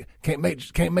 Can't make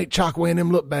Chockway and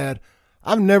them look bad.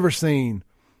 I've never seen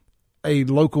a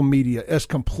local media as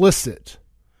complicit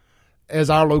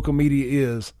as our local media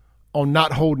is on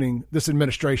not holding this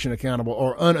administration accountable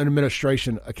or an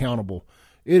administration accountable.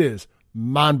 It is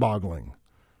mind-boggling,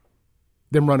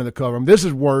 them running the cover. I mean, this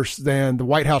is worse than the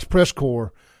White House press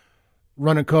corps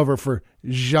running cover for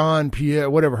Jean-Pierre,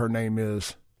 whatever her name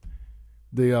is,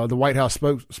 the White House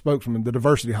spokesman, the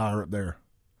diversity hire up there,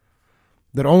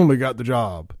 that only got the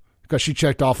job because she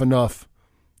checked off enough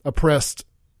oppressed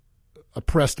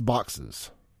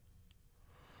boxes.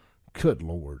 Good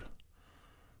Lord.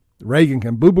 Reagan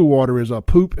can boo-boo water is a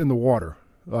poop in the water.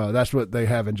 That's what they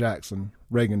have in Jackson.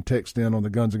 Reagan texted in on the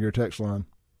Guns and Gear text line.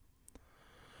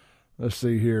 Let's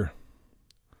see here.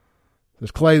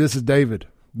 Says, Clay, this is David.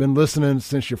 Been listening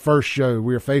since your first show.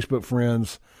 We are Facebook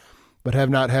friends, but have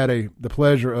not had the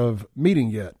pleasure of meeting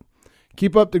yet.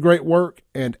 Keep up the great work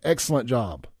and excellent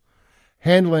job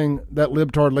handling that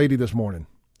libtard lady this morning.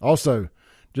 Also,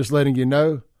 just letting you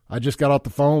know, I just got off the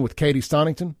phone with Katie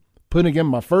Stonington, putting in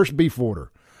my first beef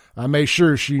order. I made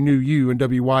sure she knew you and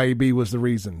WYAB was the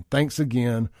reason. Thanks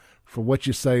again for what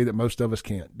you say that most of us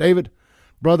can't. David,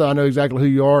 brother, I know exactly who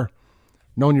you are.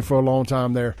 Known you for a long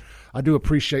time there. I do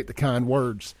appreciate the kind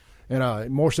words.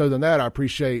 And more so than that, I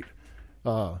appreciate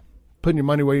putting your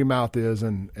money where your mouth is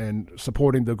and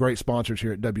supporting the great sponsors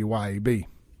here at WYAB.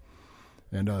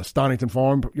 And Stonington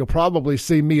Farm, you'll probably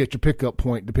see me at your pickup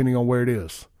point, depending on where it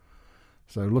is.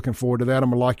 So looking forward to that. I'm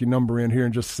going to lock your number in here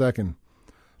in just a second.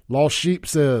 Lost Sheep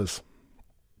says,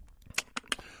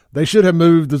 they should have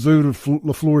moved the zoo to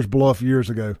LaFleur's Bluff years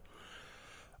ago.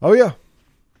 Oh, yeah.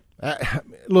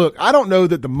 Look, I don't know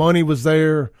that the money was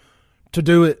there to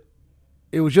do it.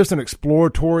 It was just an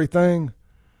exploratory thing.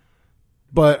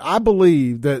 But I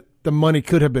believe that the money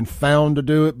could have been found to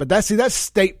do it. But that's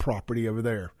state property over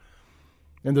there.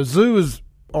 And the zoo is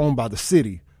owned by the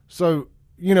city. So,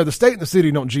 the state and the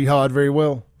city don't jihad very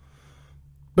well.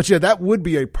 But, yeah, that would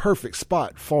be a perfect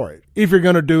spot for it. If you're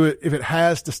going to do it, if it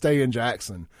has to stay in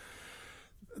Jackson,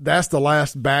 that's the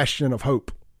last bastion of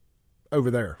hope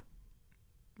over there,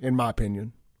 in my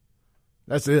opinion.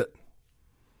 That's it.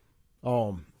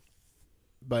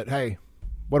 But, hey,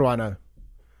 what do I know?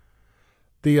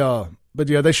 But,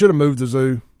 yeah, they should have moved the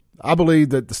zoo. I believe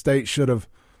that the state should have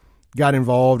got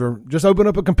involved or just opened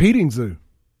up a competing zoo.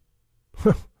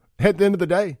 At the end of the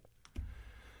day,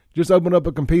 just open up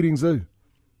a competing zoo.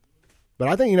 But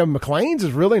I think, McLean's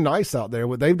is really nice out there.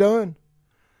 What they've done,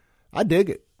 I dig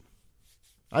it.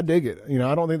 I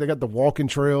don't think they got the walking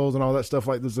trails and all that stuff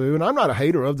like the zoo. And I'm not a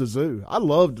hater of the zoo. I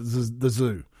loved the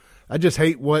zoo. I just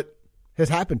hate what has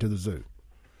happened to the zoo.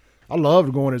 I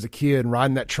loved going as a kid and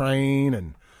riding that train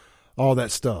and all that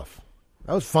stuff.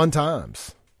 That was fun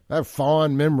times. I have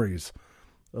fond memories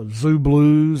of Zoo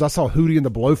Blues. I saw Hootie and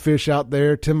the Blowfish out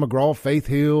there, Tim McGraw, Faith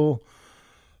Hill.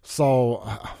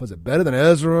 Saw, was it Better Than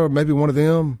Ezra, or maybe one of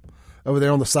them over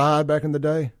there on the side back in the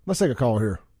day? Let's take a call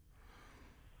here.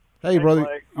 Hey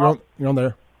brother, you're on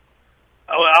there.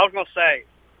 Oh, I was going to say,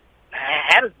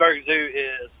 Hattiesburg Zoo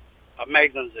is an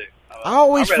amazing zoo. I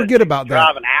always forget about that.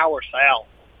 Drive an hour south,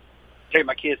 take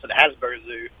my kids to the Hattiesburg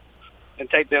Zoo, and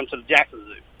take them to the Jackson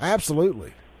Zoo.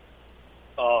 Absolutely.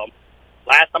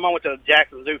 Last time I went to the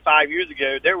Jackson Zoo 5 years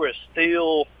ago, there were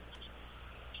still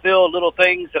little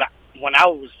things that when I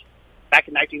was back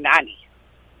in 1990,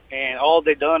 and all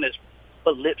they done is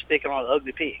put lipstick on the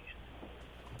ugly pig.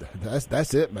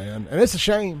 That's it, man. And it's a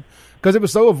shame because it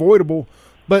was so avoidable.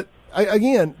 But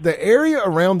again, the area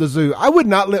around the zoo, I would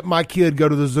not let my kid go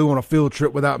to the zoo on a field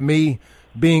trip without me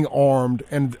being armed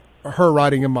and her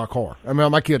riding in my car. I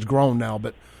mean, my kid's grown now,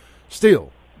 but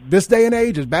still, this day and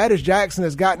age, as bad as Jackson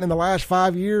has gotten in the last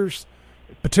 5 years,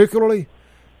 particularly,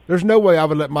 there's no way I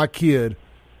would let my kid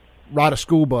ride a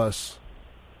school bus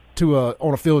to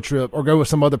on a field trip or go with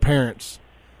some other parents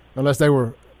unless they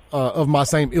were of my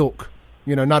same ilk,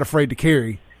 not afraid to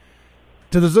carry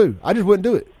to the zoo. I just wouldn't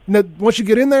do it. Once you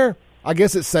get in there, I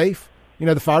guess it's safe.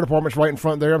 The fire department's right in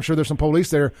front there. I'm sure there's some police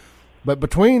there. But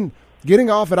between getting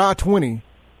off at I-20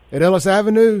 at Ellis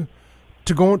Avenue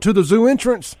to going to the zoo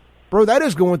entrance, bro, that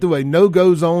is going through a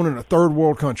no-go zone in a third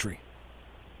world country.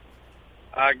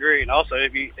 I agree. And also,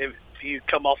 if you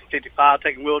come off of 55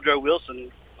 taking Woodrow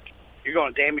Wilson, you're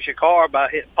going to damage your car by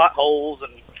hitting potholes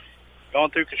and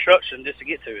going through construction just to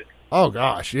get to it. Oh,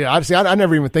 gosh, yeah. I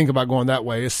never even think about going that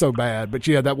way. It's so bad. But,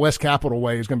 yeah, that West Capitol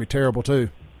way is going to be terrible, too.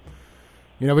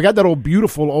 We got that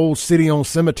beautiful old city-owned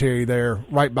cemetery there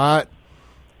right by it,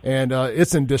 and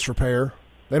it's in disrepair.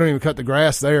 They don't even cut the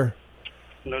grass there.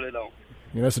 No, they don't.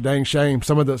 It's a dang shame.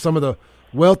 Some of the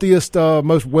wealthiest,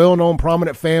 most well-known,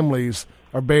 prominent families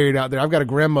are buried out there. I've got a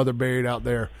grandmother buried out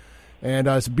there, and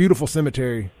it's a beautiful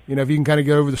cemetery. If you can kind of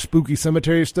get over the spooky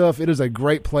cemetery stuff, it is a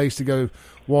great place to go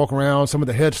walk around. Some of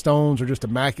the headstones are just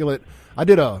immaculate. I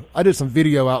did some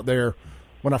video out there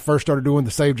when I first started doing the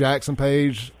Save Jackson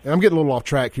page, and I'm getting a little off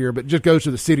track here, but it just goes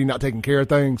to the city not taking care of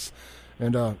things.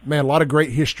 And, man, a lot of great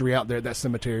history out there at that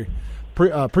cemetery.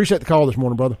 Appreciate the call this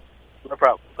morning, brother. No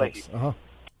problem. Thank you.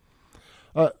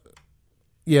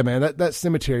 Yeah, man, that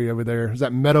cemetery over there, is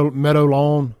that Meadow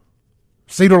Lawn?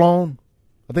 Cedar Lawn?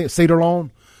 I think it's Cedar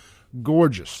Lawn.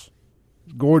 Gorgeous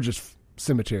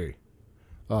cemetery.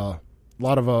 A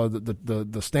lot of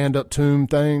the stand-up tomb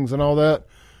things and all that.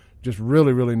 Just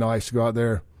really, really nice to go out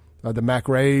there. The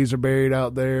McRaes are buried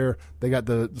out there. They got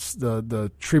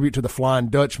the tribute to the Flying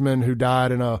Dutchman who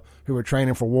died who were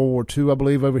training for World War II, I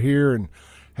believe, over here, and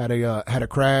had a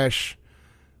crash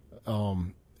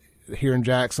here in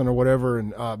Jackson or whatever.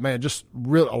 And man, just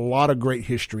a lot of great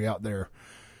history out there.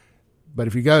 But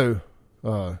if you go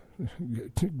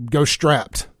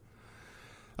strapped.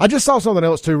 I just saw something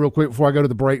else too, real quick, before I go to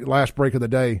the last break of the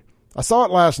day. I saw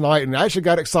it last night, and I actually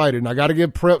got excited. And I got to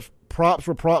give props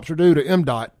where props are due to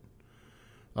MDOT.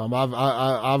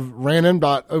 I've ran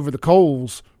MDOT over the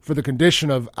coals for the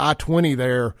condition of I-20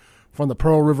 there from the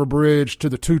Pearl River Bridge to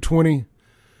the 220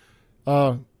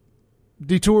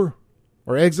 detour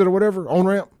or exit or whatever,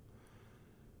 on-ramp.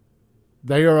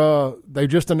 They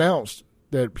just announced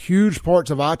that huge parts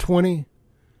of I-20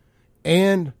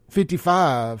 and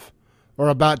 55 are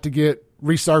about to get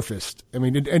resurfaced. I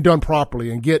mean, and done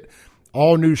properly, and get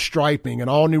all new striping and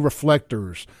all new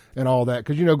reflectors and all that.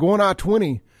 Because, going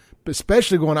I-20,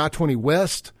 especially going I-20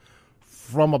 west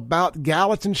from about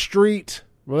Gallatin Street,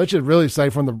 well, let's just really say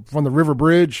from the River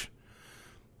Bridge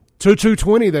to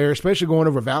 220 there, especially going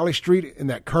over Valley Street in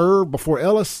that curve before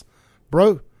Ellis,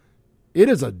 bro, it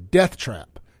is a death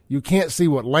trap. You can't see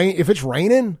what lane. If it's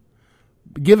raining,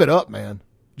 give it up, man.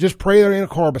 Just pray there ain't a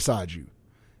car beside you.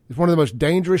 It's one of the most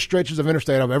dangerous stretches of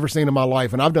interstate I've ever seen in my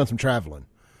life, and I've done some traveling.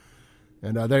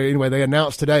 And they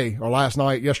announced today or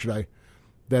yesterday,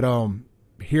 that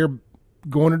here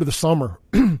going into the summer,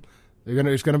 they're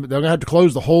gonna have to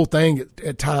close the whole thing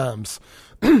at times.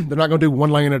 They're not going to do one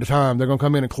lane at a time. They're going to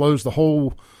come in and close the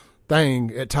whole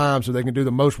thing at times so they can do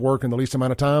the most work in the least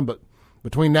amount of time. But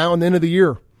between now and the end of the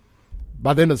year,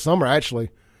 by the end of the summer, actually,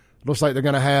 it looks like they're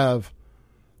going to have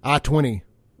I-20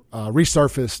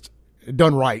 resurfaced,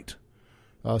 done right.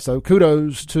 So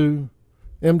kudos to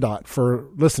MDOT for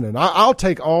listening. I'll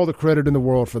take all the credit in the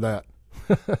world for that.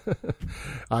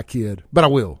 I kid, but I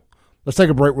will. Let's take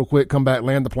a break real quick, come back,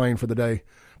 land the plane for the day,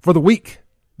 for the week.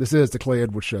 This is the Clay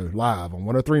Edwards Show, live on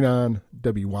 103.9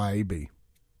 WYAB.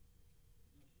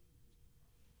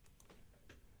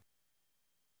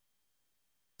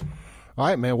 All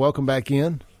right, man, welcome back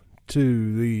in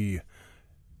to the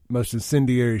most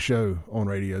incendiary show on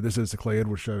radio. This is the Clay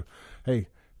Edwards Show. Hey,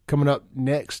 coming up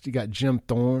next, you got Jim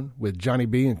Thorne with Johnny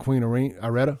B and Queen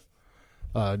Iretta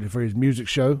for his music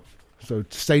show. So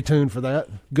stay tuned for that.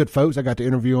 Good folks. I got to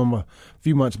interview him a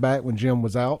few months back when Jim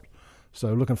was out.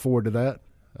 So looking forward to that.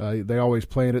 They always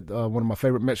play it at one of my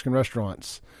favorite Mexican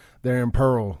restaurants there in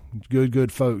Pearl.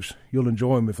 Good folks. You'll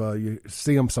enjoy them if you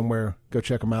see them somewhere. Go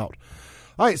check them out.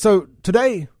 All right, so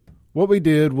today what we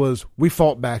did was we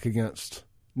fought back against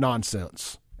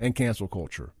nonsense and cancel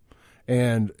culture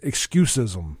and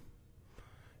excusism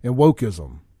and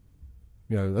wokeism.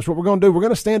 That's what we're going to do. We're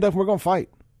going to stand up and we're going to fight.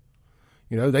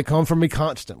 They come from me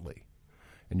constantly.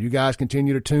 And you guys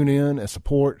continue to tune in and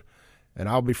support, and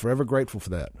I'll be forever grateful for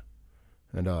that.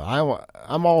 And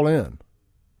I'm all in.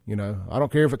 I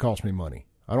don't care if it costs me money.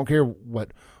 I don't care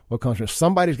what comes from it.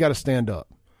 Somebody's got to stand up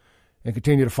and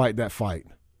continue to fight that fight.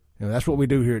 That's what we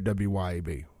do here at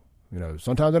WYAB.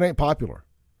 Sometimes it ain't popular,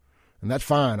 and that's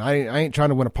fine. I ain't trying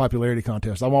to win a popularity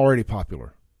contest. I'm already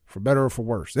popular, for better or for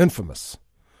worse. Infamous.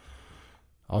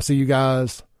 I'll see you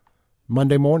guys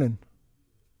Monday morning,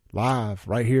 live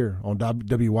right here on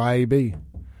WYAB.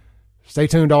 Stay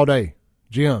tuned all day.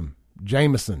 Jim,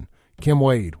 Jameson, Kim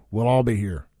Wade, we'll all be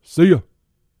here. See ya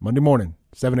Monday morning,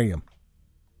 7 a.m.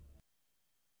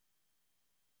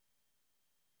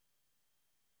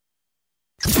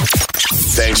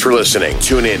 Thanks for listening.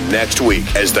 Tune in next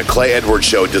week as the Clay Edwards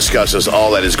Show discusses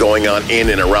all that is going on in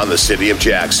and around the city of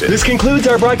Jackson. This concludes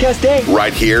our broadcast day.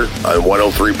 Right here on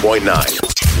 103.9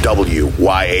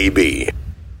 WYAB.